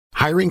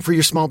Hiring for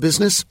your small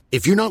business?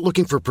 If you're not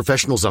looking for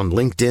professionals on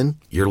LinkedIn,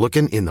 you're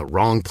looking in the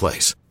wrong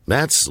place.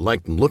 That's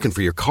like looking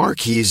for your car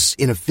keys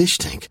in a fish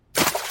tank.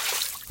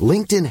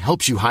 LinkedIn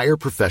helps you hire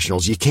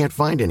professionals you can't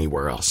find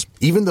anywhere else,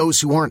 even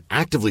those who aren't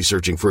actively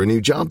searching for a new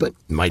job but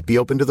might be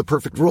open to the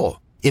perfect role.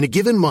 In a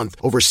given month,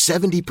 over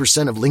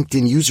 70% of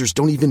LinkedIn users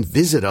don't even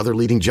visit other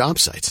leading job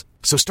sites.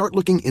 So start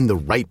looking in the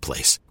right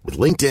place. With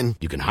LinkedIn,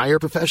 you can hire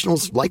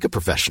professionals like a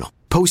professional.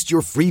 Post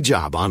your free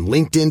job on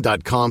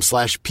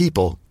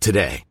linkedin.com/people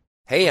today.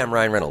 Hey, I'm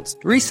Ryan Reynolds.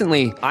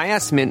 Recently, I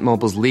asked Mint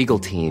Mobile's legal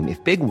team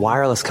if big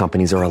wireless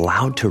companies are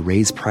allowed to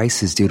raise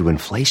prices due to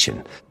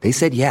inflation. They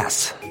said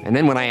yes. And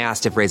then when I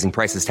asked if raising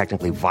prices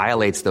technically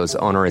violates those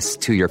onerous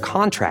 2-year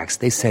contracts,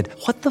 they said,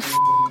 "What the f***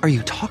 are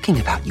you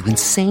talking about, you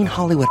insane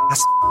Hollywood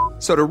ass?"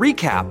 So to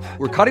recap,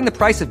 we're cutting the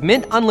price of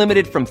Mint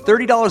Unlimited from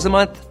 $30 a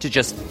month to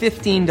just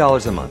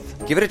 $15 a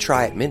month. Give it a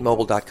try at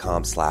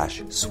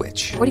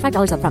mintmobile.com/switch.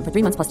 $45 up front for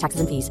 3 months plus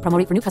taxes and fees. Promo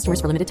rate for new customers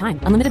for limited time.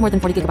 Unlimited more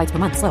than 40 gigabytes per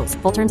month. Slows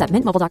full terms at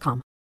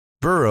mintmobile.com.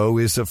 Burrow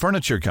is a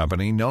furniture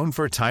company known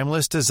for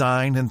timeless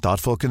design and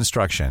thoughtful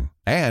construction,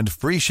 and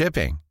free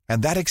shipping,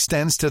 and that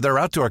extends to their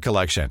outdoor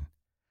collection.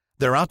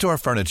 Their outdoor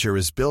furniture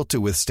is built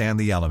to withstand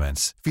the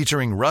elements,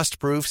 featuring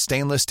rust-proof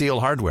stainless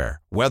steel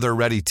hardware,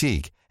 weather-ready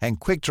teak, and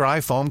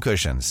quick-dry foam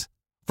cushions.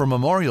 For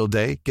Memorial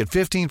Day, get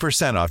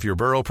 15% off your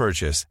Burrow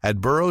purchase at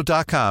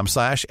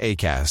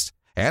burrow.com/ACAST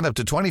and up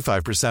to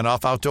 25%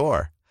 off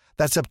outdoor.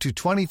 That's up to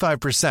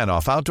 25%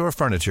 off outdoor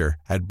furniture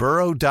at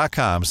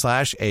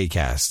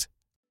burrow.com/ACAST.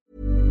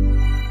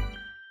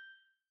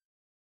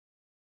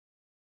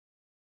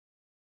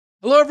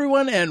 Hello,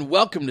 everyone, and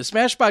welcome to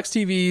Smashbox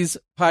TV's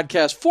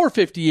podcast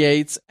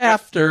 458's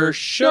After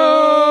Show.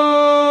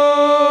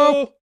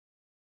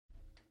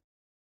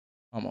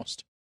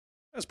 Almost.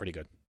 That's pretty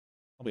good.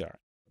 I'll be all right.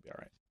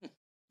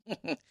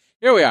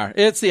 Here we are.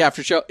 It's the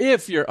After Show.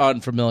 If you're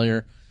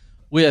unfamiliar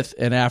with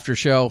an After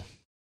Show,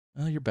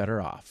 well, you're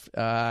better off.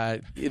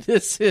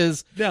 This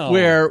is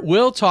where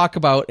we'll talk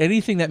about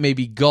anything that may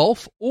be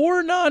golf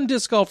or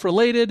non-disc golf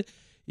related.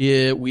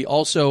 We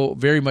also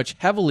very much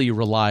heavily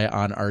rely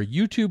on our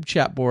YouTube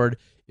chat board.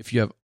 If you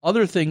have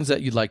other things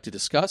that you'd like to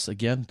discuss,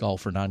 again,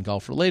 golf or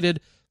non-golf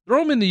related, throw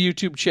them in the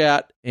YouTube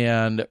chat,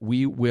 and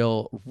we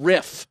will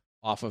riff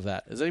off of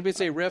that. Does anybody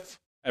say riff?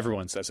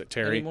 Everyone says it,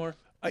 Terry. Anymore?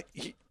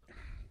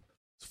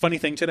 Funny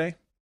thing today,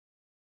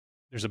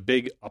 there's a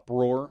big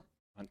uproar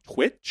on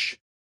Twitch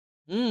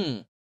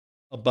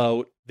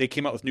about they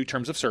came out with new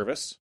terms of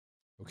service.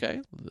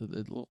 Okay, the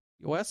little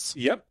OS.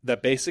 Yep,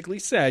 that basically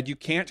said you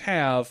can't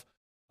have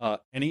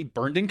any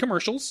burned-in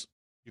commercials.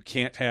 You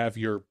can't have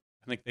I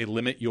think they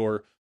limit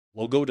your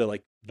logo to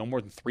like no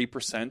more than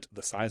 3%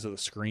 the size of the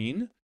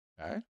screen.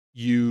 Okay.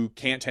 You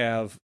can't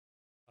have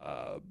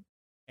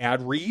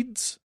ad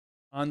reads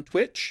on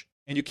Twitch,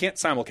 and you can't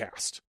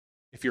simulcast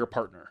if you're a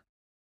partner.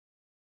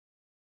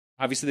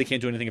 Obviously, they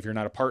can't do anything if you're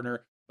not a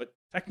partner, but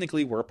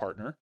technically we're a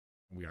partner.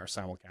 We are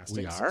simulcasting.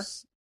 We are?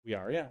 We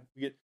are, yeah.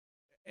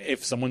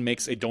 If someone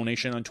makes a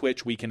donation on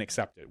Twitch, we can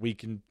accept it. We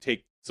can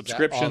take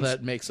subscriptions. All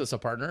that makes us a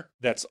partner?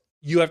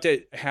 You have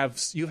to have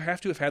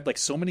had like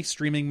so many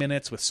streaming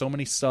minutes with so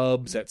many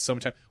subs at some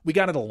time. We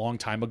got it a long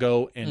time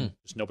ago, and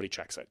just nobody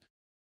checks it.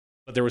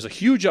 But there was a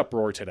huge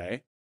uproar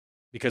today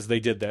because they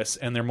did this,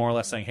 and they're more or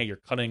less saying, "Hey, you're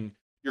cutting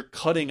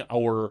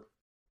our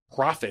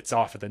profits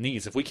off at the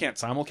knees. If we can't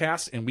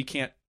simulcast and we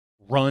can't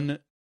run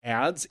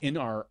ads in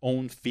our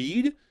own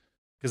feed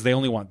because they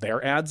only want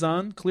their ads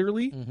on,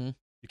 clearly,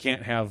 you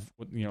can't have,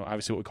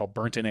 obviously what we call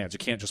burnt-in ads. You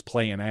can't just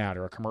play an ad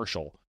or a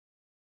commercial."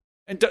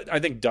 And I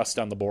think Dust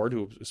on the board,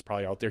 who is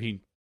probably out there,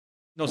 he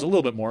knows a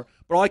little bit more.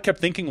 But all I kept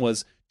thinking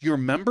was, do you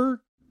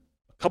remember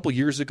a couple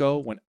years ago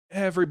when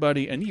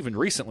everybody, and even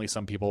recently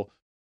some people,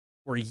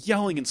 were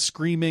yelling and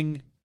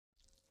screaming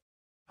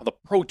how the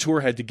Pro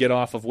Tour had to get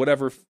off of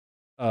whatever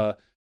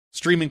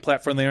streaming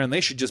platform there, and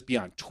they should just be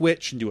on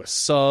Twitch and do a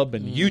sub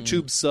and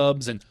YouTube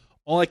subs. And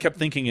all I kept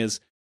thinking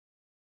is,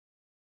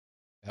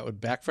 that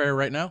would backfire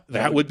right now?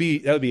 That would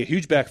be a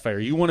huge backfire.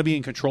 You want to be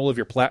in control of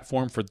your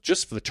platform for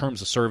the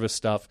terms of service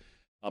stuff.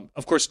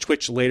 Of course,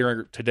 Twitch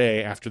later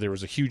today, after there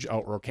was a huge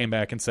outroar, came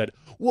back and said,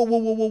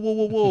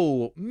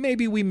 whoa,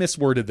 maybe we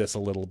misworded this a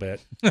little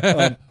bit.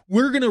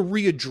 We're going to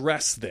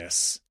readdress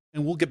this,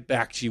 and we'll get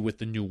back to you with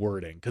the new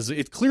wording, because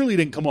it clearly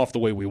didn't come off the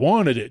way we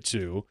wanted it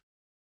to,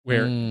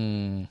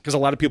 because a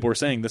lot of people were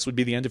saying this would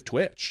be the end of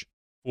Twitch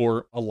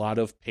for a lot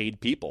of paid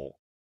people.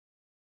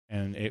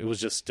 And it was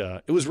just,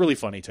 it was really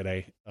funny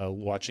today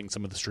watching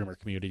some of the streamer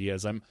community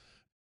as I'm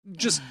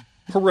just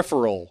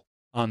peripheral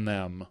on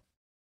them.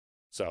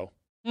 So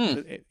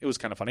it was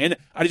kind of funny. And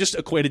I just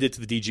equated it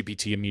to the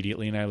DGPT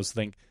immediately. And I was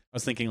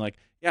thinking like,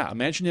 yeah,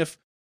 imagine if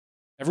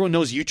everyone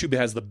knows YouTube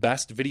has the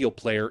best video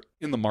player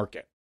in the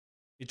market.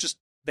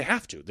 They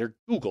have to. They're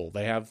Google.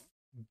 They have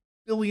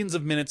billions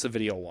of minutes of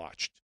video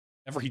watched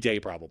every day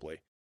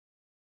probably.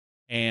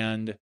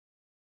 And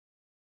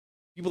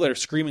people that are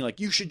screaming like,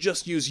 you should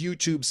just use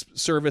YouTube's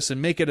service and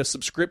make it a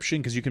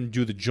subscription because you can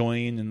do the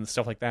join and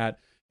stuff like that.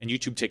 And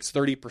YouTube takes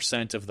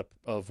 30%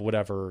 of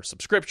whatever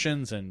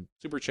subscriptions and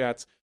super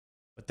chats.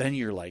 But then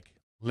you're like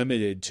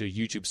limited to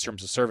YouTube's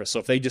terms of service. So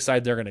if they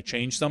decide they're going to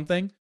change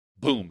something,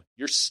 boom,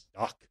 you're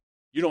stuck.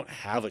 You don't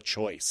have a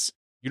choice.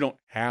 You don't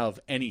have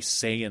any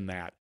say in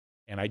that.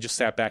 And I just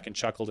sat back and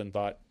chuckled and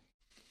thought,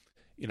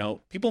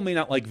 people may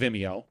not like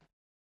Vimeo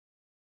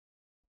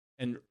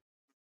and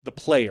the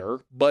player,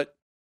 but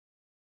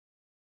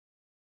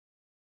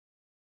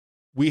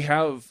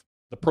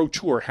the Pro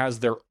Tour has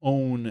their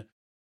own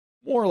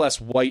more or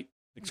less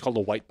it's called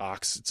a white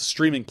box. It's a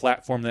streaming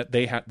platform that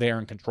they are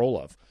in control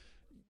of.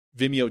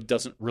 Vimeo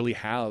doesn't really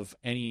have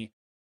any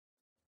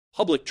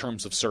public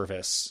terms of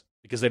service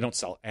because they don't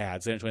sell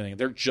ads. They don't do anything.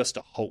 They're just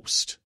a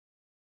host.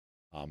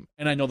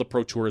 And I know the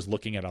Pro Tour is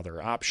looking at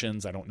other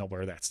options. I don't know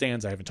where that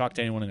stands. I haven't talked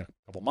to anyone in a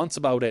couple months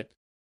about it,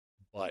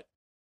 but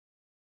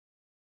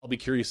I'll be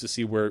curious to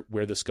see where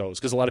this goes,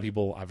 because a lot of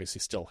people obviously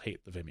still hate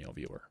the Vimeo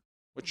viewer,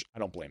 which I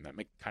don't blame them.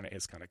 It kind of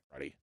is kind of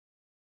cruddy.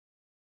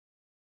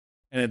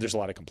 And there's a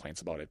lot of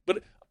complaints about it.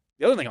 But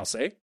the other thing I'll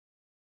say,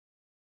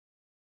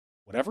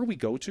 whatever we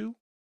go to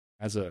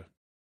as a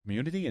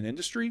community and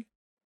industry,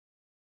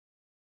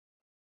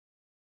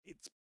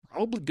 it's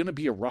probably going to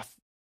be a rough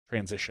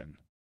transition.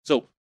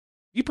 So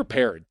be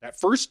prepared. That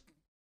first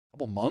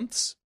couple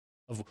months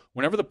of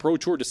whenever the Pro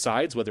Tour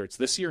decides, whether it's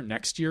this year,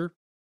 next year,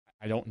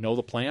 I don't know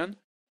the plan.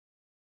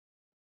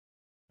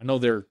 I know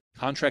their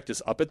contract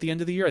is up at the end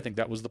of the year. I think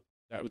that was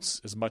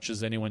as much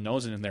as anyone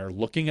knows, and they're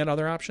looking at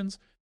other options.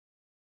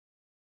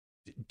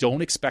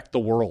 Don't expect the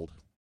world.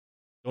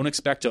 Don't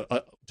expect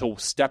to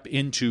step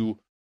into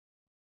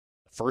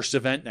the first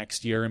event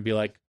next year and be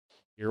like,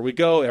 here we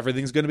go,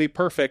 everything's going to be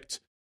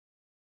perfect.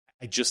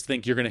 I just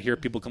think you're going to hear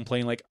people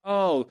complain like,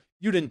 oh,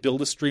 you didn't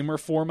build a streamer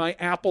for my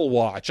Apple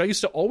Watch. I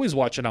used to always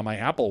watch it on my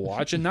Apple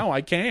Watch, and now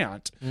I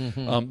can't.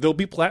 Mm-hmm. There'll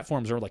be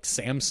platforms like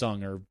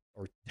Samsung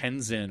or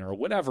Tenzin or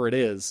whatever it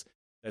is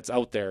that's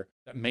out there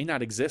that may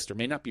not exist or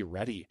may not be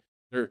ready.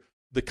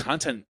 The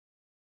content.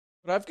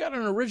 But I've got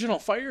an original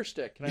Fire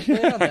Stick. Can I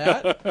play on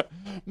that?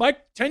 My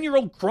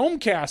 10-year-old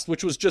Chromecast,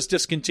 which was just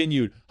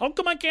discontinued. How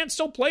come I can't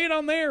still play it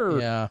on there?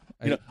 Yeah.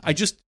 And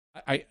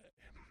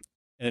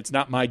it's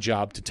not my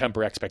job to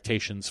temper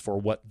expectations for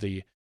what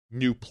the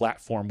new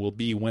platform will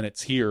be when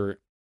it's here,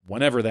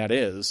 whenever that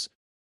is.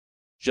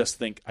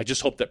 I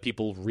just hope that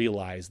people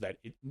realize that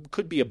it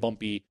could be a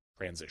bumpy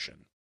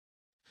transition.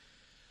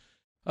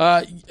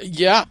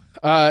 Yeah.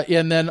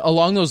 And then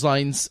along those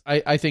lines,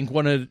 I think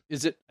I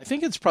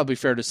think it's probably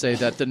fair to say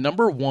that the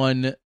number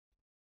one,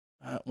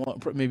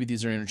 maybe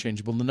these are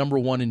interchangeable. The number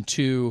 1 and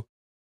 2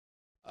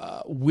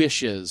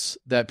 wishes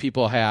that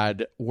people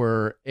had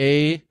were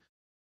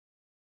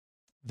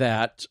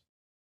that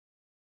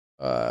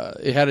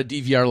it had a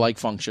DVR-like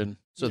function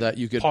so that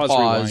you could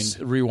pause,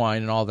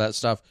 rewind, and all that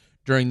stuff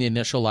during the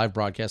initial live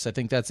broadcast. I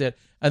think that's it.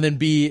 And then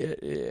B,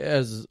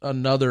 as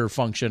another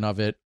function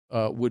of it,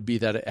 would be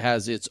that it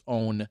has its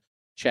own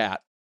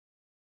chat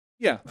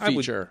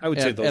feature. I would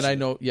say those. And I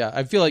know,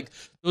 I feel like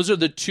those are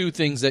the two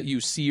things that you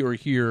see or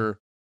hear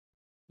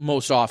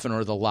most often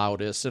or the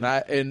loudest.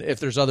 And if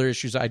there's other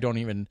issues, I don't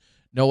even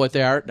know what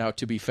they are. Now,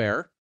 to be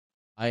fair,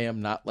 I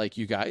am not like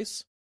you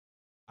guys.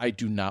 I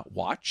do not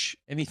watch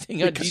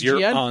anything on DGN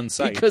you're on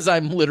site, because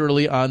I'm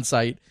literally on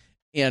site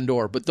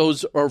but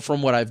those are,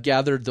 from what I've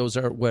gathered, those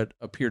are what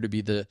appear to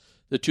be the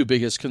two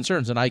biggest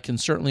concerns. And I can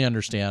certainly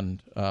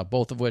understand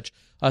both of which.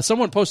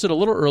 Someone posted a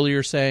little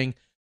earlier saying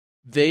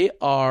they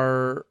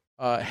are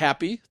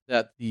happy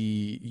that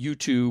the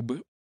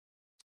YouTube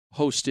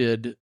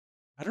hosted,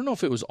 I don't know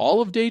if it was all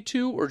of day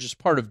 2 or just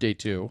part of day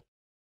 2.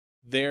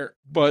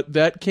 But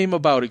that came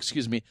about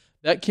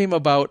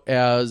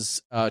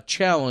as a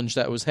challenge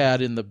that was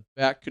had in the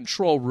back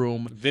control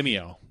room.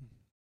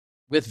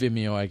 With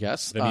Vimeo, I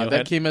guess.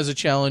 That came as a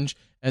challenge.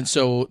 And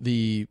so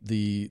the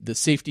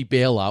safety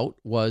bailout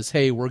was,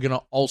 hey, we're going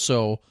to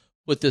also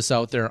put this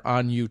out there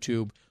on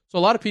YouTube. So a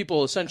lot of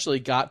people essentially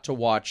got to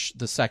watch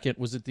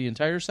was it the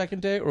entire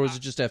second day, or was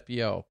it just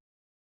FPO?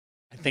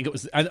 I think it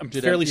was, I'm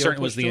fairly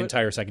certain it was the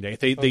entire second day.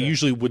 They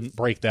usually wouldn't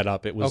break that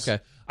up. It was.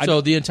 Okay.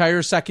 So the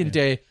entire second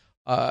day,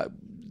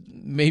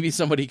 maybe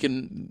somebody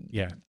can.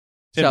 Yeah.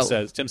 Tim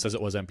says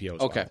it was MPO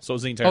as okay. well. So it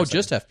was the entire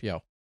just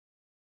FPO.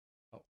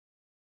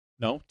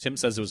 No, Tim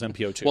says it was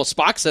MPO too. Well,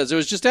 Spock says it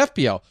was just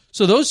FPO.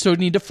 So those two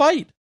need to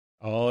fight.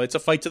 Oh, it's a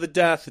fight to the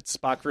death. It's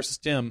Spock versus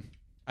Tim.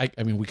 I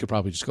mean, we could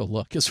probably just go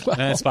look as well.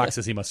 And Spock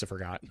says he must have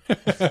forgotten.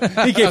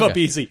 He gave up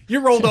easy. You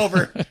rolled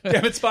over.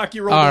 Damn it, Spock,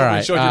 you rolled over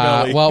and showed your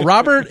belly. Well,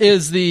 Robert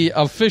is the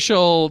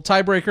official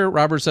tiebreaker.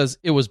 Robert says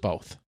it was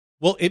both.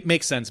 Well, it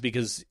makes sense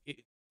because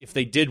if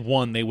they did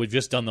one, they would have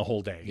just done the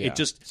whole day. Yeah,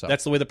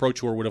 that's the way the Pro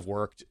Tour would have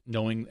worked,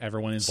 knowing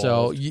everyone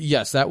involved. So,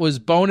 yes, that was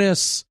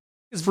bonus.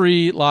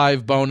 Free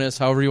live bonus,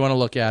 however you want to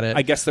look at it.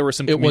 I guess there were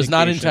some. It was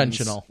not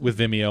intentional with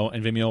Vimeo,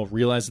 and Vimeo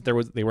realized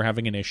that they were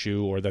having an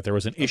issue, or that there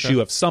was an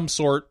issue of some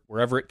sort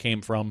wherever it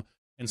came from,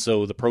 and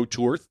so the Pro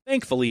Tour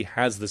thankfully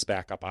has this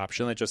backup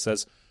option that just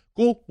says,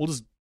 "Cool, we'll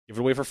just give it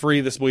away for free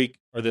this week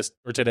or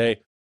today.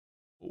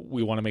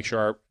 We want to make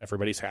sure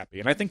everybody's happy,"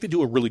 and I think they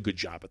do a really good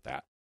job at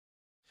that.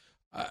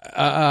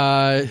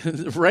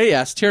 Ray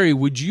asked, Terry,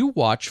 would you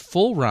watch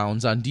full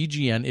rounds on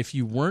DGN if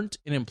you weren't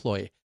an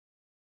employee?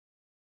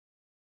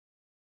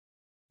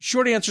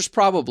 Short answer is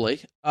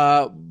probably,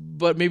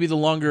 but maybe the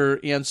longer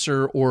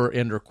answer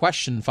or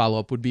question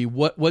follow-up would be,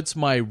 what's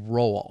my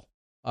role?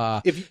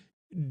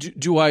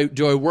 Do I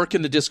work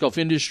in the disc golf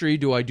industry?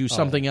 Do I do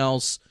something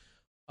else?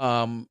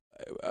 I'm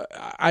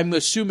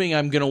assuming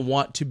I'm going to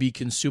want to be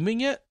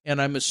consuming it,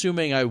 and I'm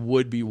assuming I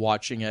would be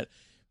watching it.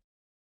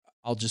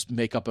 I'll just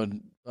make up a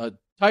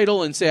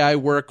title and say I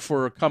work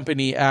for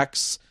company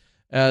X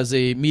as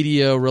a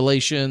media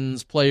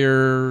relations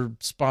player,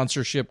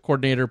 sponsorship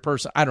coordinator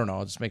person. I don't know.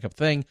 I'll just make up a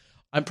thing.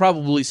 I'm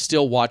probably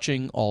still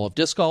watching all of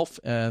disc golf,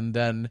 and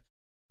then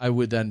I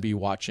would then be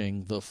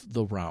watching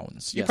the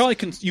rounds. You'd Yes. probably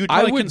consume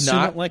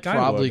it like I would.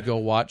 Probably go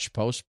watch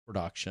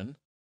post-production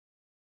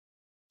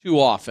too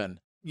often.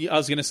 Yeah, I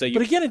was going to say.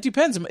 But again, it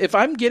depends. If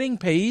I'm getting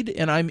paid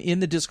and I'm in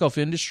the disc golf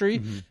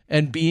industry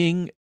and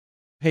being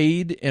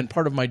paid and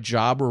part of my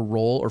job or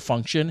role or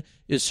function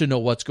is to know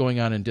what's going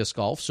on in disc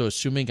golf. So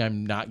assuming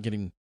I'm not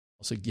getting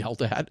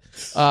yelled at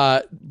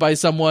by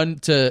someone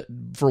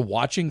for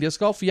watching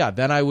disc golf, yeah,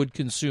 then I would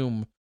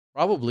consume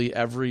probably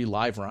every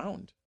live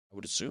round, I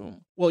would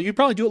assume. Well, you'd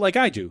probably do it like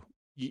I do.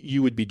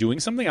 You would be doing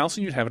something else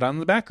and you'd have it on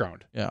in the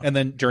background. Yeah. And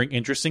then during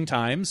interesting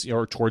times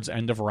or towards the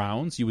end of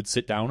rounds, you would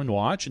sit down and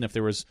watch. And if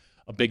there was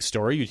a big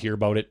story, you'd hear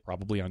about it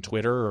probably on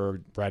Twitter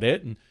or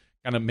Reddit and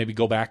kind of maybe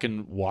go back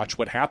and watch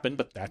what happened.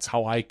 But that's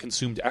how I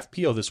consumed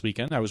FPO this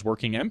weekend. I was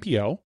working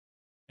MPO.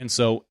 And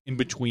so in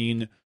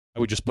between, I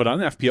would just put on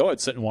FPO.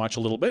 I'd sit and watch a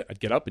little bit. I'd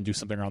get up and do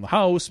something around the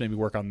house, maybe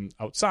work on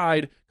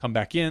outside, come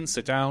back in,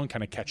 sit down,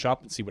 kind of catch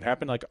up and see what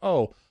happened. Like,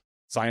 oh,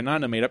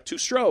 Sayananda made up 2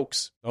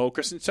 strokes. Oh,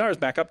 Kristen Starr's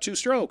back up 2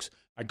 strokes.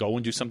 I go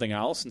and do something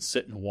else and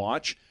sit and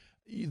watch.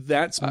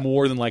 That's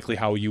more than likely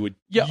how you would.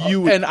 Yeah,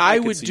 I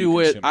would do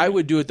it. I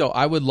would do it though.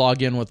 I would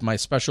log in with my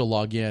special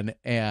login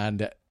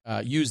and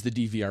use the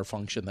DVR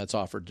function that's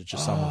offered to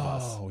just some of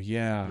us. Oh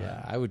yeah,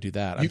 yeah, I would do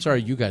that. I'm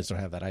sorry, you guys don't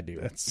have that. I do.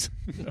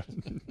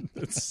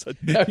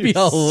 That'd be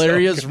a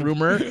hilarious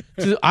rumor.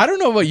 I don't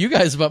know about you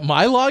guys, but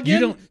my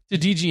login to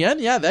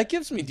DGN, yeah, that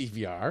gives me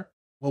DVR.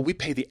 Well, we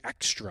pay the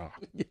extra.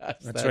 Yes,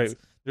 that's right.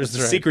 There's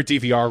the secret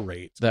DVR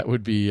rate. That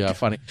would be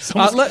funny.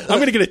 I'm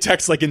going to get a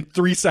text like in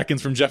 3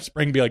 seconds from Jeff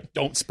Spring, be like,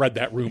 "Don't spread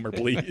that rumor,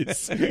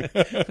 please."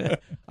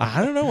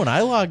 I don't know. When I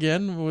log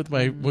in with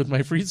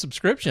my free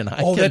subscription,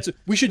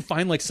 we should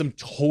find like some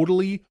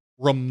totally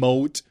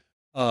remote.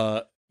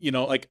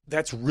 Like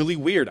that's really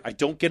weird. I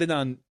don't get it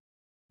on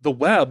the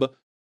web,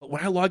 but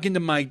when I log into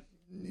my,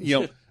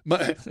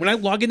 when I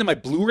log into my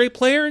Blu-ray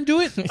player and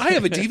do it, I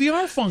have a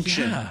DVR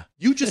function. Yeah.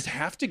 You just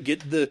have to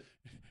get the.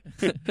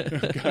 God,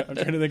 I'm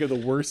trying to think of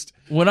the worst.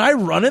 When I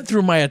run it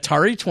through my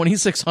Atari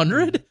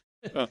 2600,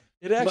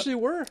 it actually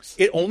works.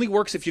 It only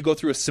works if you go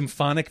through a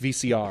symphonic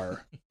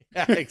VCR.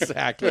 Yeah,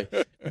 exactly.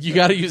 You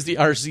got to use the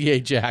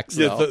RCA jacks,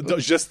 though. Yeah,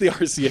 just the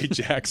RCA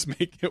jacks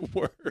make it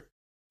work.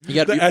 You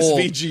got to be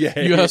SVGA.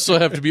 Old. You also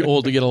have to be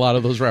old to get a lot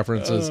of those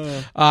references.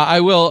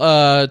 I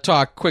will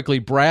talk quickly.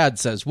 Brad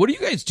says, "What do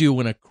you guys do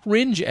when a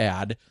cringe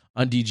ad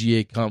on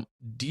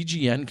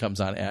DGN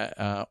comes on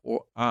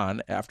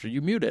after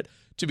you mute it?"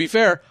 To be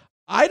fair,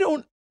 I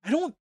don't.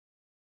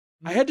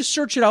 I had to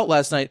search it out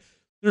last night.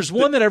 There's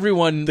one that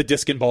everyone. The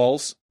Disc and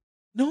Balls.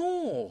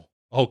 No.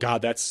 Oh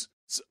God, that's.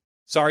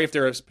 Sorry if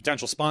they're a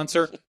potential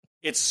sponsor.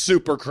 It's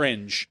super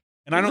cringe.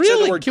 And I don't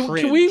say the word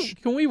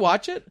cringe. Can we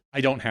watch it? I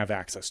don't have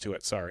access to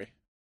it. Sorry.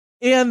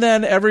 And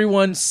then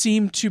everyone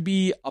seemed to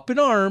be up in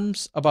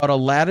arms about a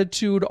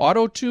Latitude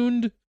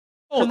auto-tuned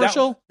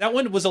commercial. That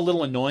one was a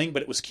little annoying,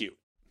 but it was cute.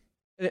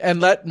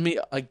 And let me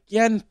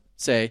again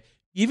say,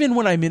 even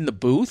when I'm in the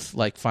booth,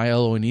 like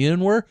Philo and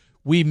Ian were,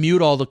 we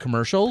mute all the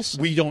commercials.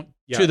 We don't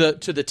to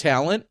the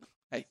talent.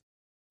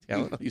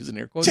 Talent, I'll use an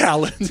air quotes.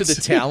 Talent. To the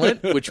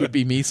talent, which would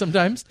be me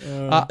sometimes.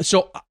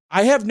 So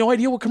I have no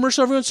idea what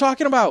commercial everyone's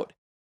talking about.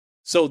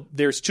 So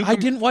there's two. I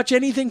didn't watch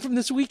anything from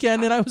this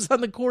weekend, and I was on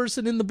the course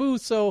and in the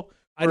booth.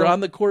 On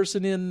the course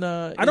and in.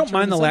 I don't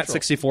mind the Lat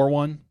 64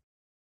 one.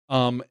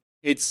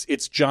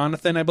 It's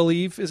Jonathan, I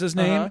believe, is his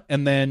name,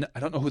 and then I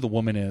don't know who the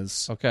woman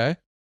is. Okay,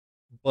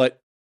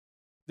 but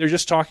they're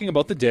just talking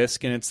about the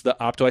disc, and it's the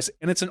Opto Ice,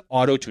 and it's an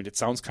auto tuned. It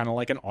sounds kind of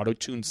like an auto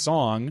tuned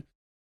song.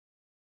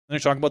 And they're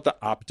talking about the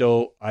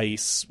Opto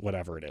Ice,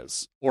 whatever it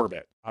is,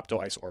 Orbit,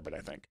 Opto Ice Orbit, I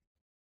think.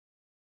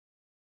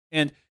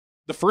 And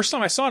the first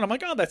time I saw it, I'm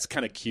like, oh, that's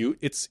kind of cute.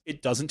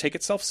 It doesn't take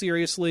itself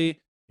seriously.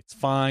 It's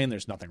fine.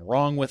 There's nothing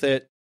wrong with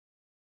it.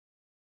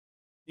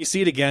 You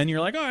see it again,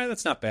 you're like, all right,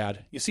 that's not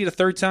bad. You see it a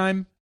third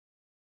time,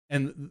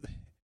 and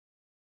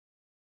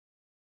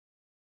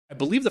I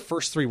believe the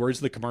first 3 words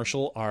of the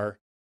commercial are,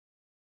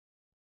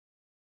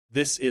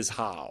 "This is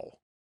how."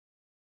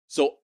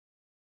 So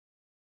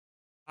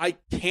I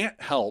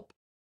can't help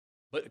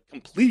but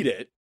complete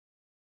it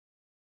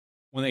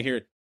when they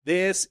hear,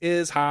 "This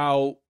is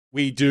how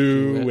we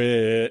do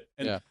it."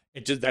 And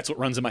that's what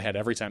runs in my head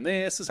every time.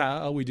 This is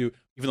how we do,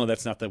 even though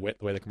that's not the way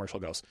the commercial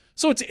goes.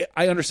 So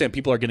I understand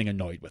people are getting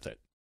annoyed with it,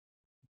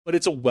 but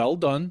it's a well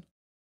done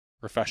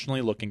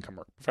professional looking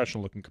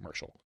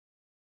commercial.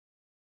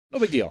 No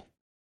big deal.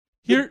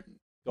 Here,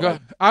 Go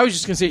ahead. I was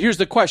just going to say, here's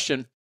the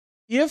question.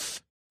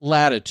 If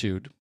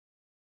Latitude,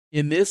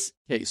 in this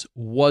case,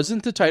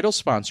 wasn't the title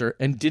sponsor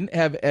and didn't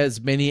have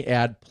as many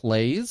ad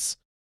plays,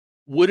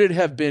 would it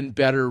have been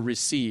better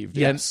received?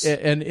 Yes.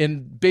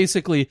 And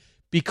basically,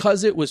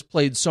 because it was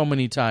played so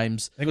many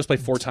times. I think it was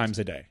played 4 times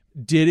a day.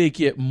 Did it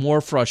get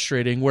more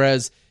frustrating?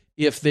 Whereas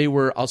if they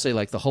were, I'll say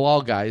like the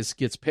Halal Guys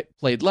gets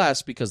played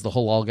less because the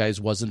Halal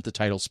Guys wasn't the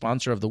title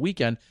sponsor of the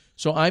weekend.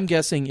 So I'm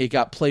guessing it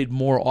got played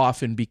more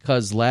often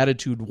because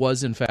Latitude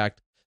was in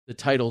fact the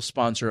title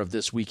sponsor of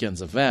this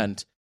weekend's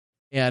event.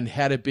 And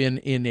had it been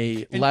in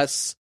a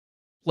less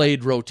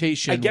played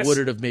rotation, would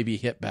it have maybe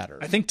hit better?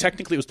 I think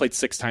technically it was played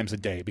 6 times a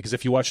day because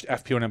if you watched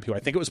FPO and MPO, I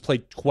think it was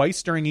played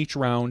twice during each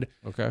round.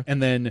 Okay.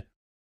 And then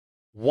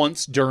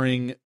once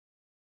during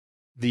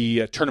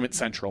the Tournament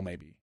Central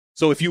maybe.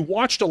 So if you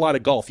watched a lot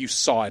of golf, you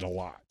saw it a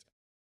lot.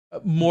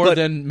 More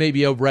than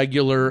maybe a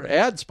regular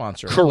ad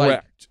sponsor.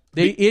 Correct.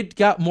 It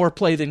got more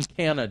play than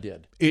Canna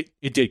did. It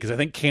did, because I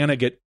think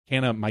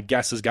Canna, my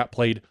guess is got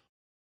played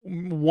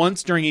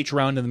once during each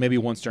round and then maybe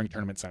once during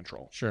Tournament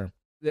Central. Sure.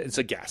 It's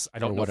a guess. I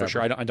don't know for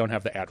sure. I don't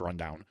have the ad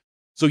rundown.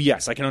 So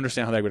yes, I can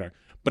understand how that would.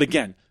 But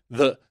again,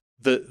 the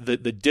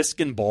disc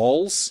and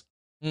balls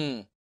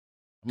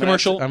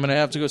commercial. I'm going to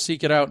have to go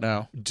seek it out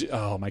now.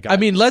 Oh my God. I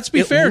mean, let's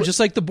be fair. Just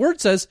like the board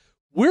says,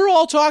 we're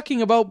all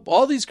talking about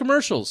all these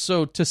commercials.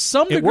 So to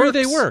some degree,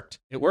 they worked.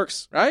 It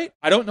works. Right?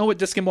 I don't know what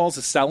disc and balls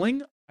is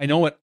selling. I know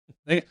what.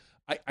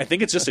 I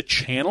think it's just a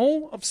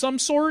channel of some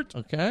sort.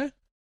 Okay.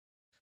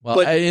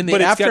 Well, in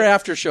the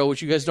after show,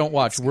 which you guys don't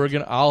watch,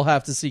 I'll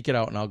have to seek it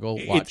out and I'll go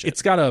watch it.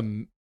 It's got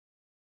I'm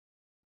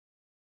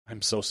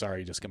so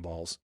sorry, disc and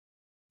balls.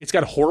 It's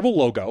got a horrible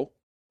logo,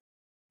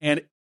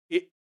 and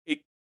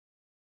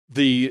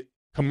the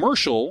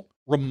commercial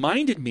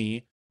reminded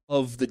me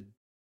of the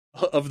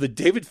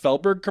David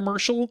Feldberg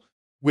commercial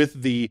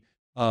with the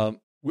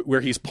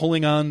where he's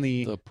pulling on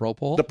the Pro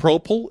Pole. The Pro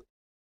Pole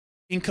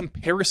in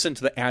comparison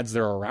to the ads that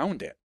are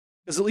around it.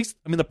 Because at least,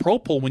 I mean, the Pro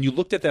Pole, when you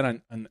looked at that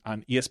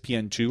on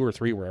ESPN 2 or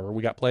 3, wherever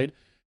we got played,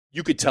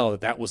 you could tell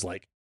that was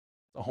like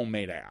a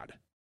homemade ad.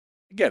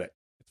 I get it.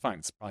 It's fine.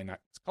 It's probably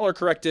not. It's color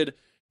corrected.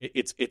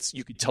 It's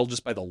you could tell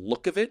just by the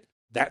look of it.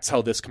 That's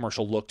how this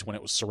commercial looked when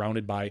it was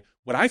surrounded by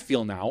what I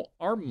feel now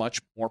are much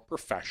more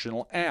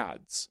professional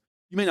ads.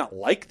 You may not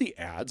like the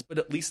ads, but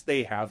at least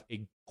they have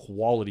a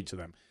quality to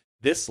them.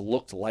 This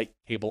looked like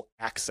cable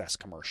access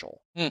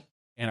commercial. And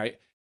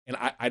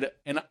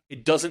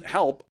it doesn't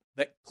help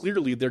that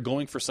clearly they're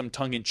going for some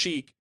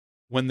tongue-in-cheek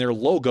when their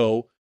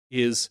logo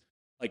is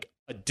like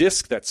a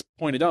disc that's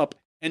pointed up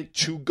and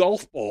 2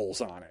 golf balls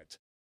on it.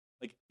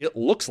 Like, it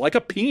looks like a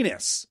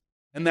penis,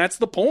 and that's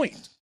the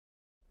point.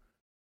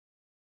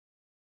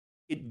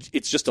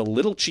 It's just a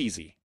little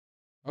cheesy.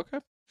 Okay.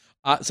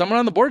 Someone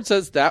on the board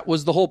says that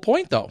was the whole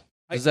point, though.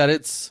 Is that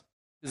it's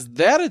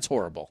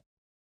horrible.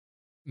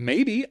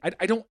 Maybe.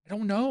 I don't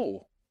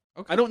know.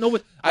 Okay. I don't know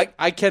what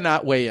I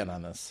cannot weigh in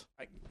on this.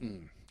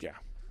 Yeah.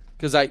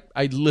 Because I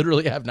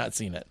literally have not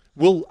seen it.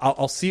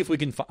 I'll see if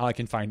I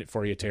can find it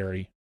for you,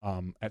 Terry,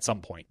 at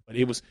some point. But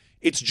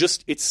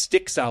it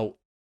sticks out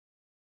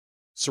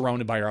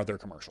surrounded by our other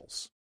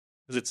commercials,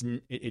 because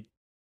it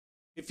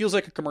feels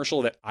like a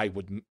commercial that I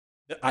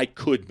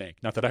could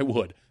make, not that I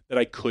would, that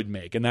I could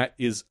make, and that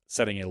is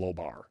setting a low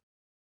bar.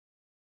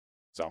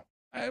 So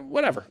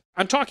whatever,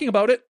 I'm talking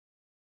about it.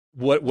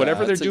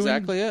 Whatever they're doing,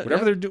 exactly it.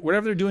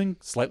 Whatever they're doing,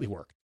 slightly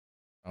worked.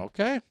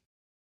 Okay.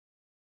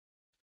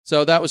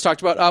 So that was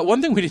talked about.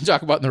 One thing we didn't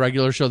talk about in the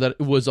regular show that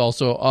was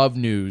also of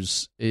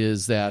news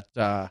is that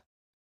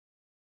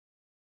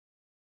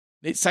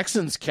Nate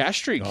Sexton's cash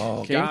streak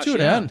came to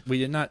an end. We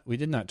did not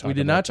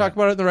talk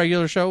about it in the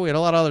regular show. We had a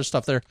lot of other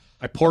stuff there.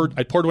 I poured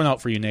one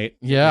out for you, Nate.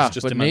 Yeah,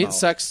 but Nate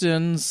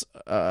Sexton's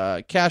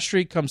cash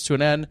streak comes to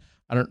an end.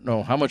 I don't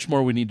know how much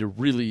more we need to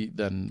really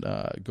then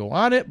go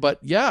on it, but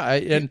yeah,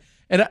 and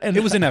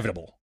it was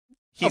inevitable.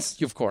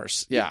 Of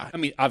course, yeah. I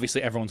mean,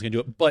 obviously everyone's going to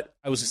do it, but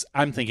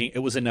I'm thinking it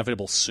was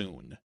inevitable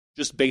soon,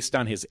 just based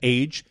on his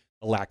age,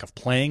 the lack of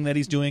playing that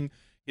he's doing,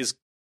 his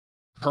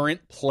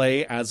current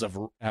play as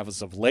of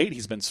late.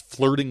 He's been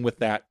flirting with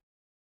that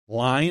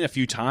line a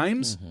few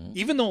times,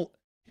 even though,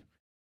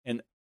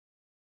 and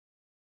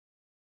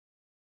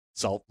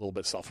a little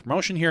bit of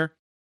self-promotion here.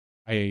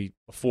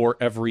 Before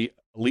every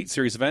Elite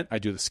Series event, I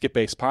do the Skip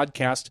Base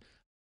podcast.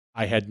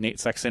 I had Nate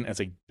Sexton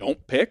as a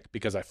don't pick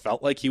because I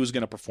felt like he was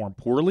going to perform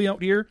poorly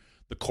out here.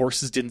 The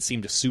courses didn't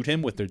seem to suit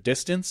him with their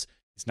distance.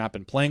 He's not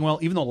been playing well,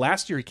 even though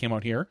last year he came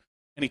out here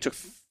and he took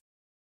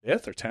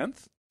 5th or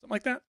 10th, something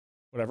like that.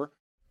 Whatever.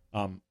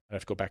 I have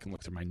to go back and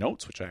look through my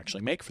notes, which I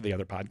actually make for the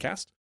other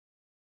podcast.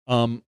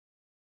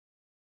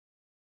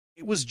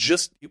 It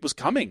was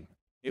coming.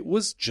 It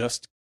was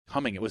just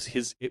coming. It was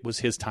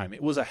his time.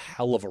 It was a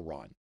hell of a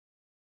run.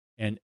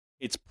 And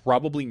it's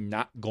probably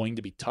not going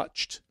to be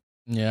touched.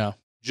 Yeah.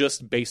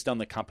 Just based on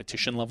the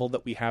competition level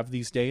that we have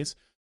these days.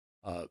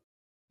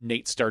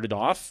 Nate started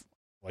off,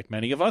 like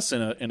many of us,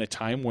 in a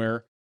time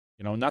where,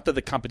 Not that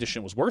the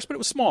competition was worse, but it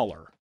was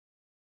smaller.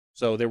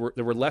 So there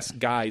were less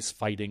guys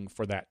fighting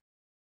for that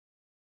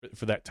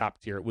top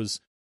tier. It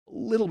was a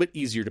little bit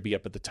easier to be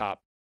up at the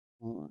top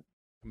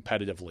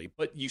competitively,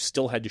 but you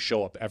still had to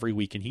show up every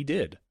week, and he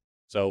did.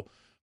 So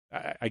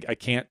I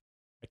can't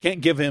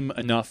give him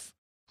enough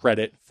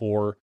credit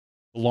for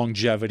the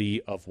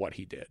longevity of what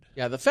he did.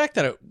 Yeah, the fact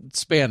that it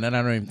spanned, and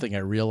I don't even think I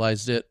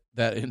realized it,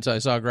 that until I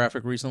saw a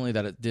graphic recently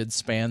that it did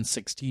span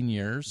 16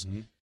 years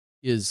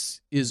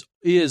is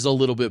a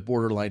little bit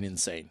borderline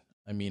insane.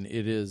 I mean,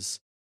 it is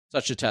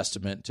such a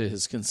testament to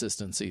his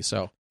consistency.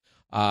 So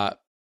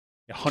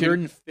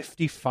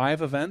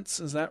 155 events,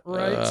 is that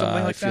right?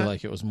 Something like that? I feel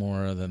like it was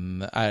more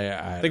than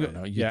I don't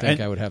know. You'd think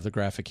I would have the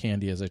graphic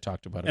handy as I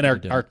talked about it.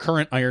 And our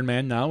current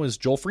Ironman now is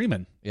Joel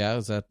Freeman. Yeah,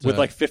 is that with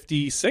like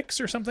 56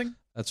 or something?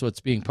 That's what's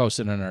being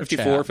posted in our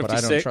 54, chat, 56, but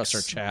I don't trust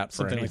our chat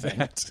for anything.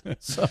 Like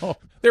that. So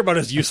they're about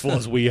as useful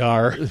as we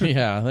are.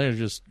 Yeah, they're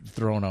just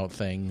throwing out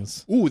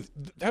things. Ooh,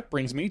 that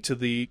brings me to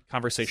the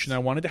conversation I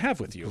wanted to have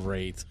with you.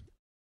 Great.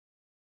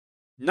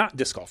 Not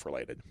disc golf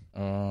related.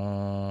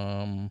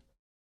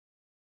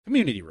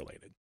 Community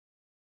related.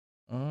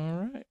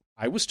 All right.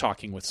 I was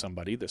talking with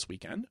somebody this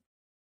weekend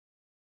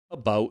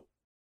about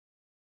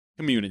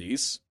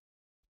communities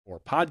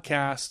or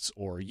podcasts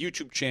or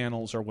YouTube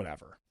channels or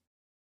whatever.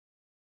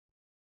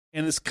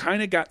 And this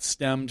kind of got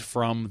stemmed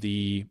from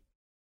the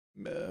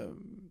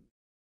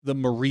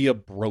Maria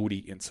Brody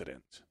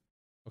incident.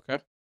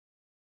 Okay.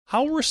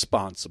 How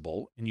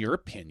responsible, in your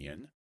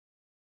opinion,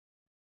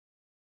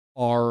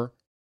 are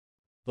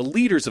the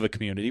leaders of a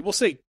community, we'll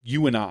say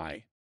you and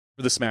I,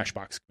 for the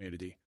Smashbox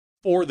community,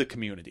 for the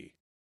community?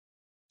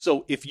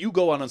 So if you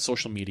go out on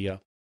social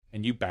media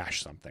and you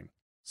bash something,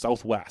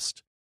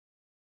 Southwest,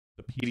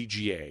 the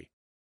PDGA,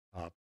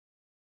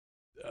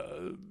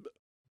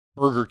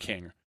 Burger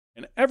King,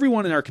 and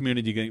everyone in our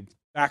community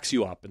backs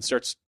you up and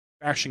starts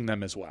bashing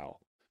them as well,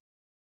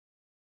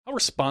 how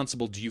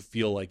responsible do you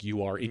feel like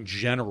you are in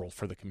general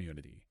for the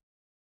community?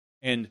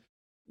 And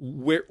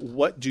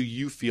what do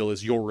you feel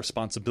is your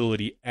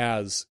responsibility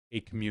as a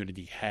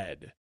community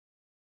head?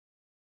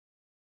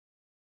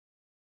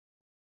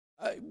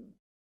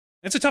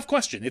 It's a tough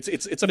question. It's a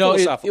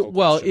philosophical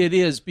question. It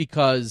is,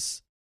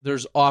 because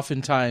there's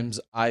oftentimes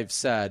I've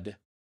said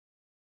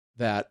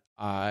that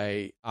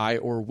I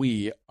or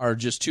we are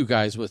just two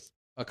guys with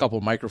a couple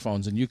of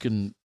microphones, and you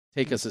can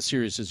take us as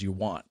serious as you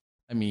want.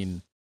 I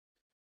mean,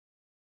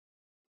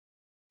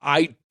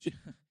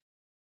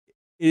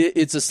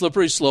 it's a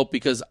slippery slope,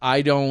 because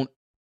I don't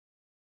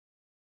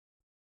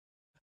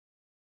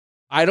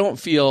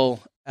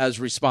feel as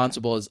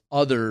responsible as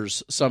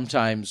others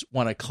sometimes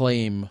want to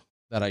claim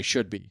that I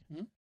should be.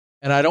 Mm-hmm.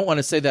 And I don't want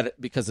to say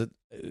that because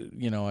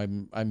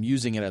I'm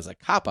using it as a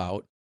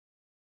cop-out.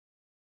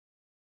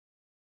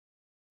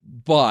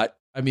 But,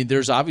 I mean,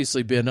 there's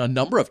obviously been a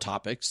number of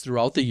topics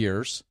throughout the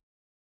years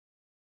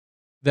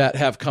that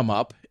have come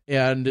up.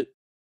 And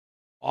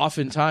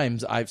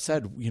oftentimes I've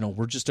said,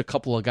 we're just a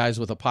couple of guys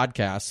with a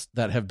podcast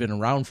that have been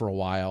around for a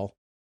while.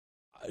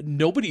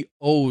 Nobody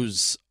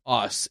owes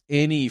us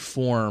any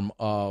form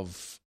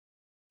of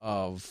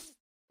I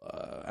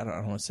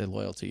don't want to say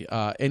loyalty,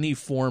 any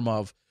form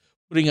of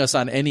putting us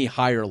on any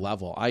higher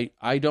level.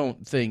 I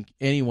don't think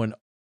anyone.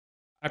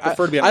 I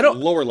prefer to be on a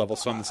lower level,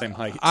 so I'm the same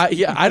height.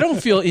 I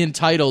don't feel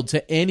entitled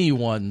to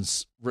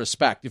anyone's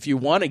respect. If you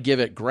want to give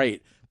it,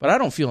 great, but I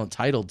don't feel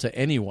entitled to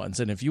anyone's.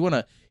 And if you want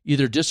to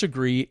either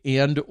disagree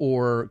and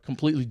or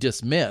completely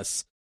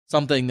dismiss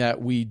something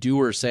that we do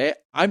or say,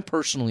 I'm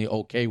personally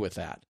okay with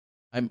that.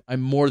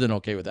 I'm more than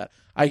okay with that.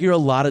 I hear a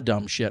lot of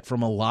dumb shit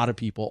from a lot of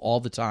people all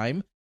the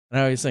time, and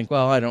I always think,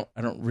 well, I don't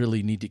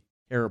really need to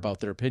care about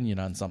their opinion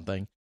on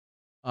something.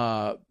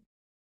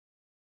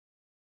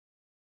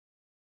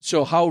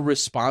 So how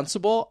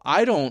responsible?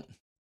 I feel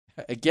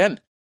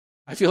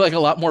like a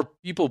lot more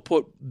people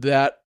put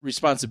that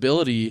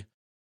responsibility,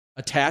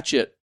 attach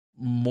it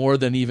more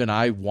than even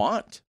I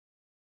want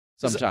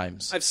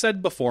sometimes. I've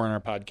said before in our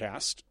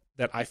podcast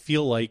that I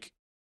feel like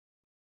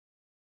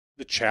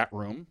the chat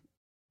room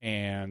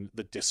and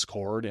the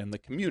Discord and the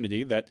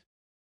community, that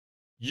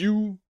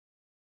you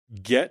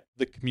get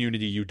the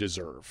community you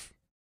deserve.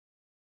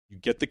 You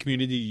get the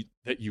community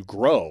that you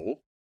grow.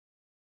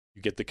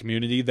 You get the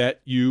community that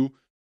you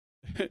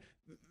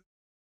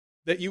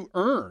that you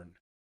earn.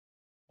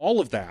 All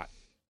of that.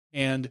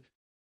 And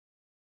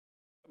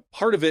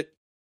part of it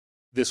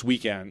this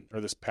weekend,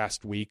 or this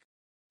past week,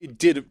 it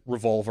did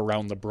revolve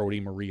around the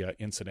Brody Maria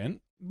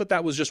incident, but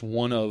that was just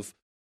one of,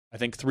 I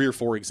think, 3 or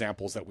 4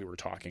 examples that we were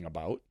talking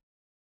about.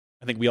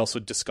 I think we also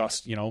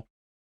discussed, a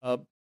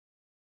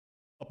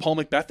Paul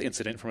Macbeth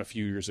incident from a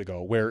few years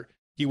ago, where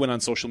he went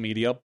on social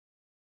media.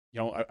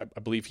 I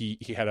believe he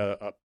had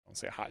I won't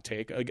say a hot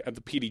take at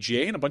the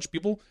PDGA, and a bunch of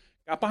people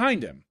got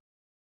behind him.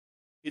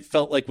 It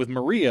felt like with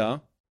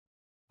Maria,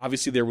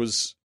 obviously there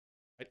was,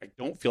 I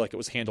don't feel like it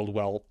was handled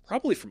well,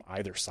 probably from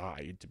either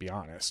side, to be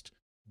honest.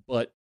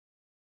 But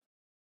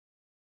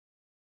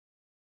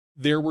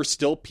there were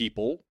still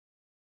people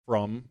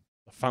from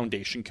the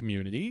foundation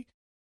community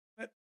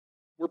that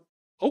were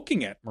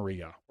poking at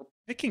Maria or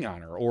picking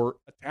on her or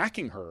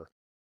attacking her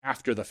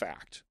after the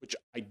fact, which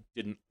I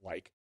didn't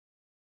like.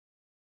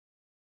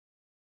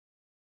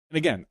 And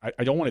again,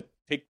 I don't want to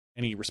take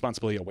any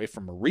responsibility away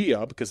from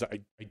Maria, because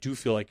I do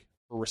feel like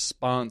her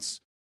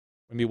response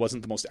maybe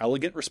wasn't the most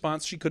elegant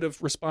response she could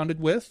have responded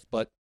with,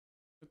 but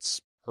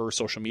it's her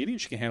social media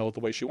and she can handle it the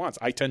way she wants.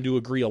 I tend to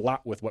agree a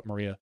lot with what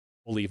Maria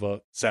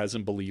Oliva says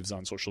and believes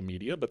on social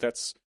media, but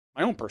that's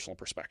my own personal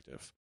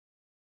perspective.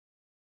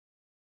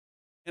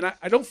 And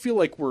I don't feel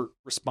like we're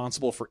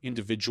responsible for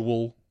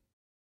individual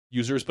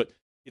users, but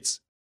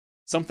it's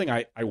something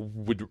I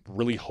would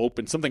really hope,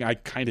 and something I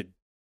kind of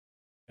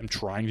am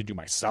trying to do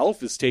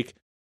myself, is take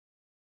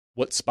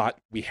what spot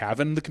we have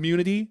in the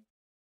community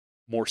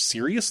more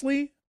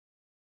seriously.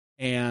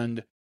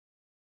 And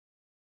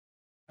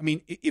I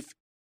mean, if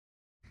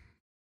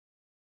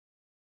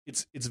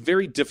it's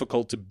very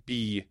difficult to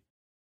be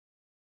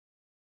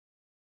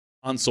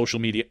on social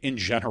media in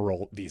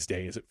general these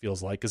days, it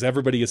feels like, because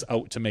everybody is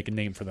out to make a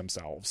name for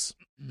themselves.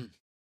 Mm-hmm.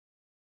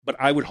 But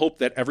I would hope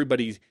that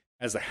everybody,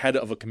 as the head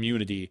of a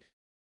community,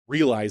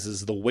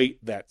 realizes the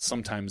weight that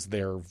sometimes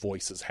their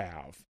voices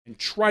have and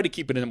try to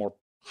keep it in a more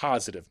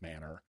positive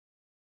manner.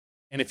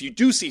 And if you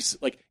do see,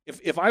 like,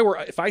 if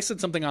I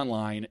said something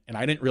online and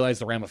I didn't realize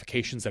the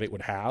ramifications that it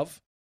would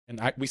have, and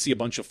we see a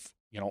bunch of,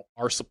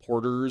 our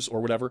supporters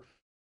or whatever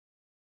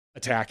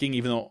attacking,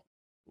 even though,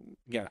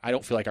 again, I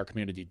don't feel like our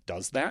community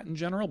does that in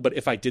general, but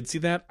if I did see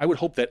that, I would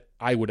hope that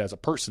I would, as a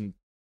person,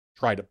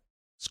 try to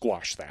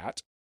squash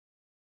that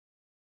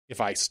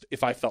if I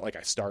felt like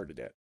I started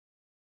it.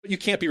 But you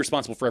can't be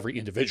responsible for every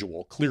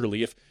individual.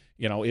 Clearly,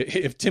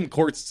 if Tim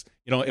Courts,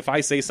 if I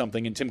say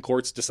something and Tim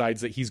Courts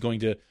decides that he's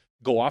going to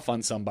go off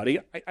on somebody,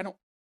 I don't,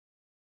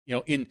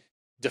 in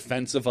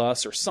defense of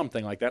us or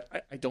something like that,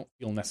 I don't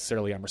feel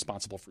necessarily I'm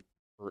responsible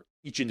for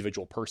each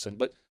individual person.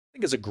 But I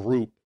think as a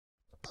group,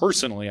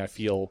 personally, I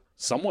feel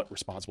somewhat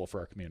responsible for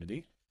our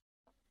community.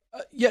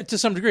 Yeah, to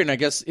some degree, and I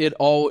guess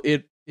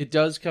it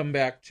does come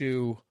back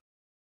to,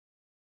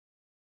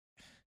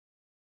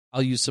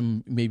 I'll use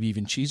some maybe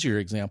even cheesier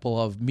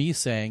example of me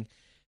saying,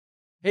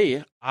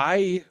 hey,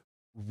 I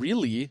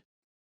really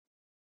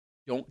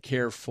don't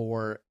care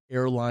for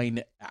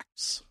Airline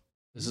X.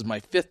 This is my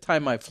 5th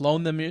time I've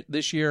flown them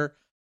this year.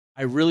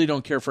 I really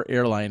don't care for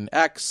Airline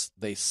X.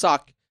 They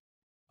suck.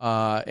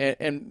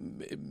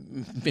 And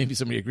maybe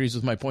somebody agrees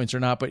with my points or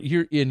not, but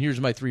here's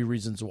my 3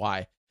 reasons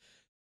why.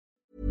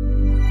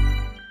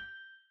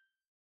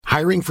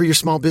 Hiring for your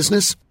small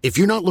business? If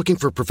you're not looking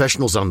for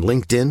professionals on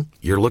LinkedIn,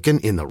 you're looking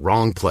in the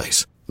wrong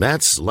place.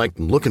 That's like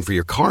looking for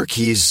your car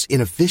keys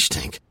in a fish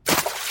tank.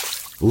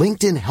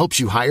 LinkedIn helps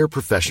you hire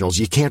professionals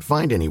you can't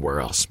find anywhere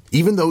else,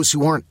 even those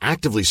who aren't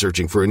actively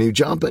searching for a new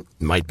job but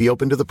might be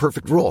open to the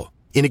perfect role.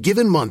 In a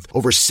given month,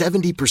 over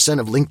 70%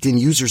 of LinkedIn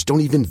users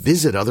don't even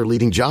visit other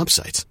leading job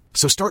sites.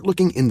 So start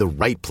looking in the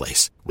right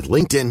place. With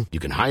LinkedIn, you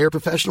can hire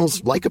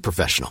professionals like a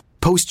professional.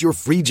 Post your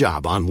free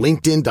job on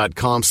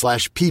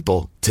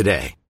linkedin.com/people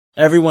today.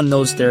 Everyone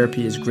knows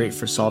therapy is great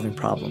for solving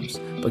problems,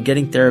 but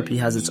getting therapy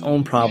has its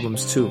own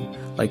problems too,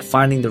 like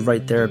finding the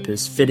right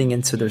therapist, fitting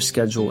into their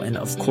schedule, and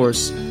of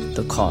course,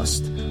 the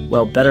cost.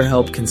 Well,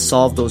 BetterHelp can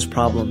solve those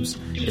problems.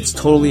 It's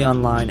totally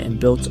online and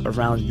built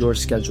around your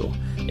schedule.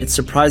 It's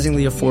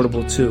surprisingly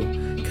affordable too.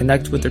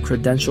 Connect with a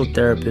credentialed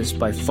therapist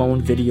by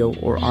phone, video,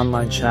 or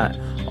online chat,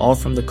 all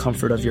from the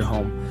comfort of your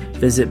home.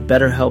 Visit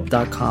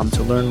BetterHelp.com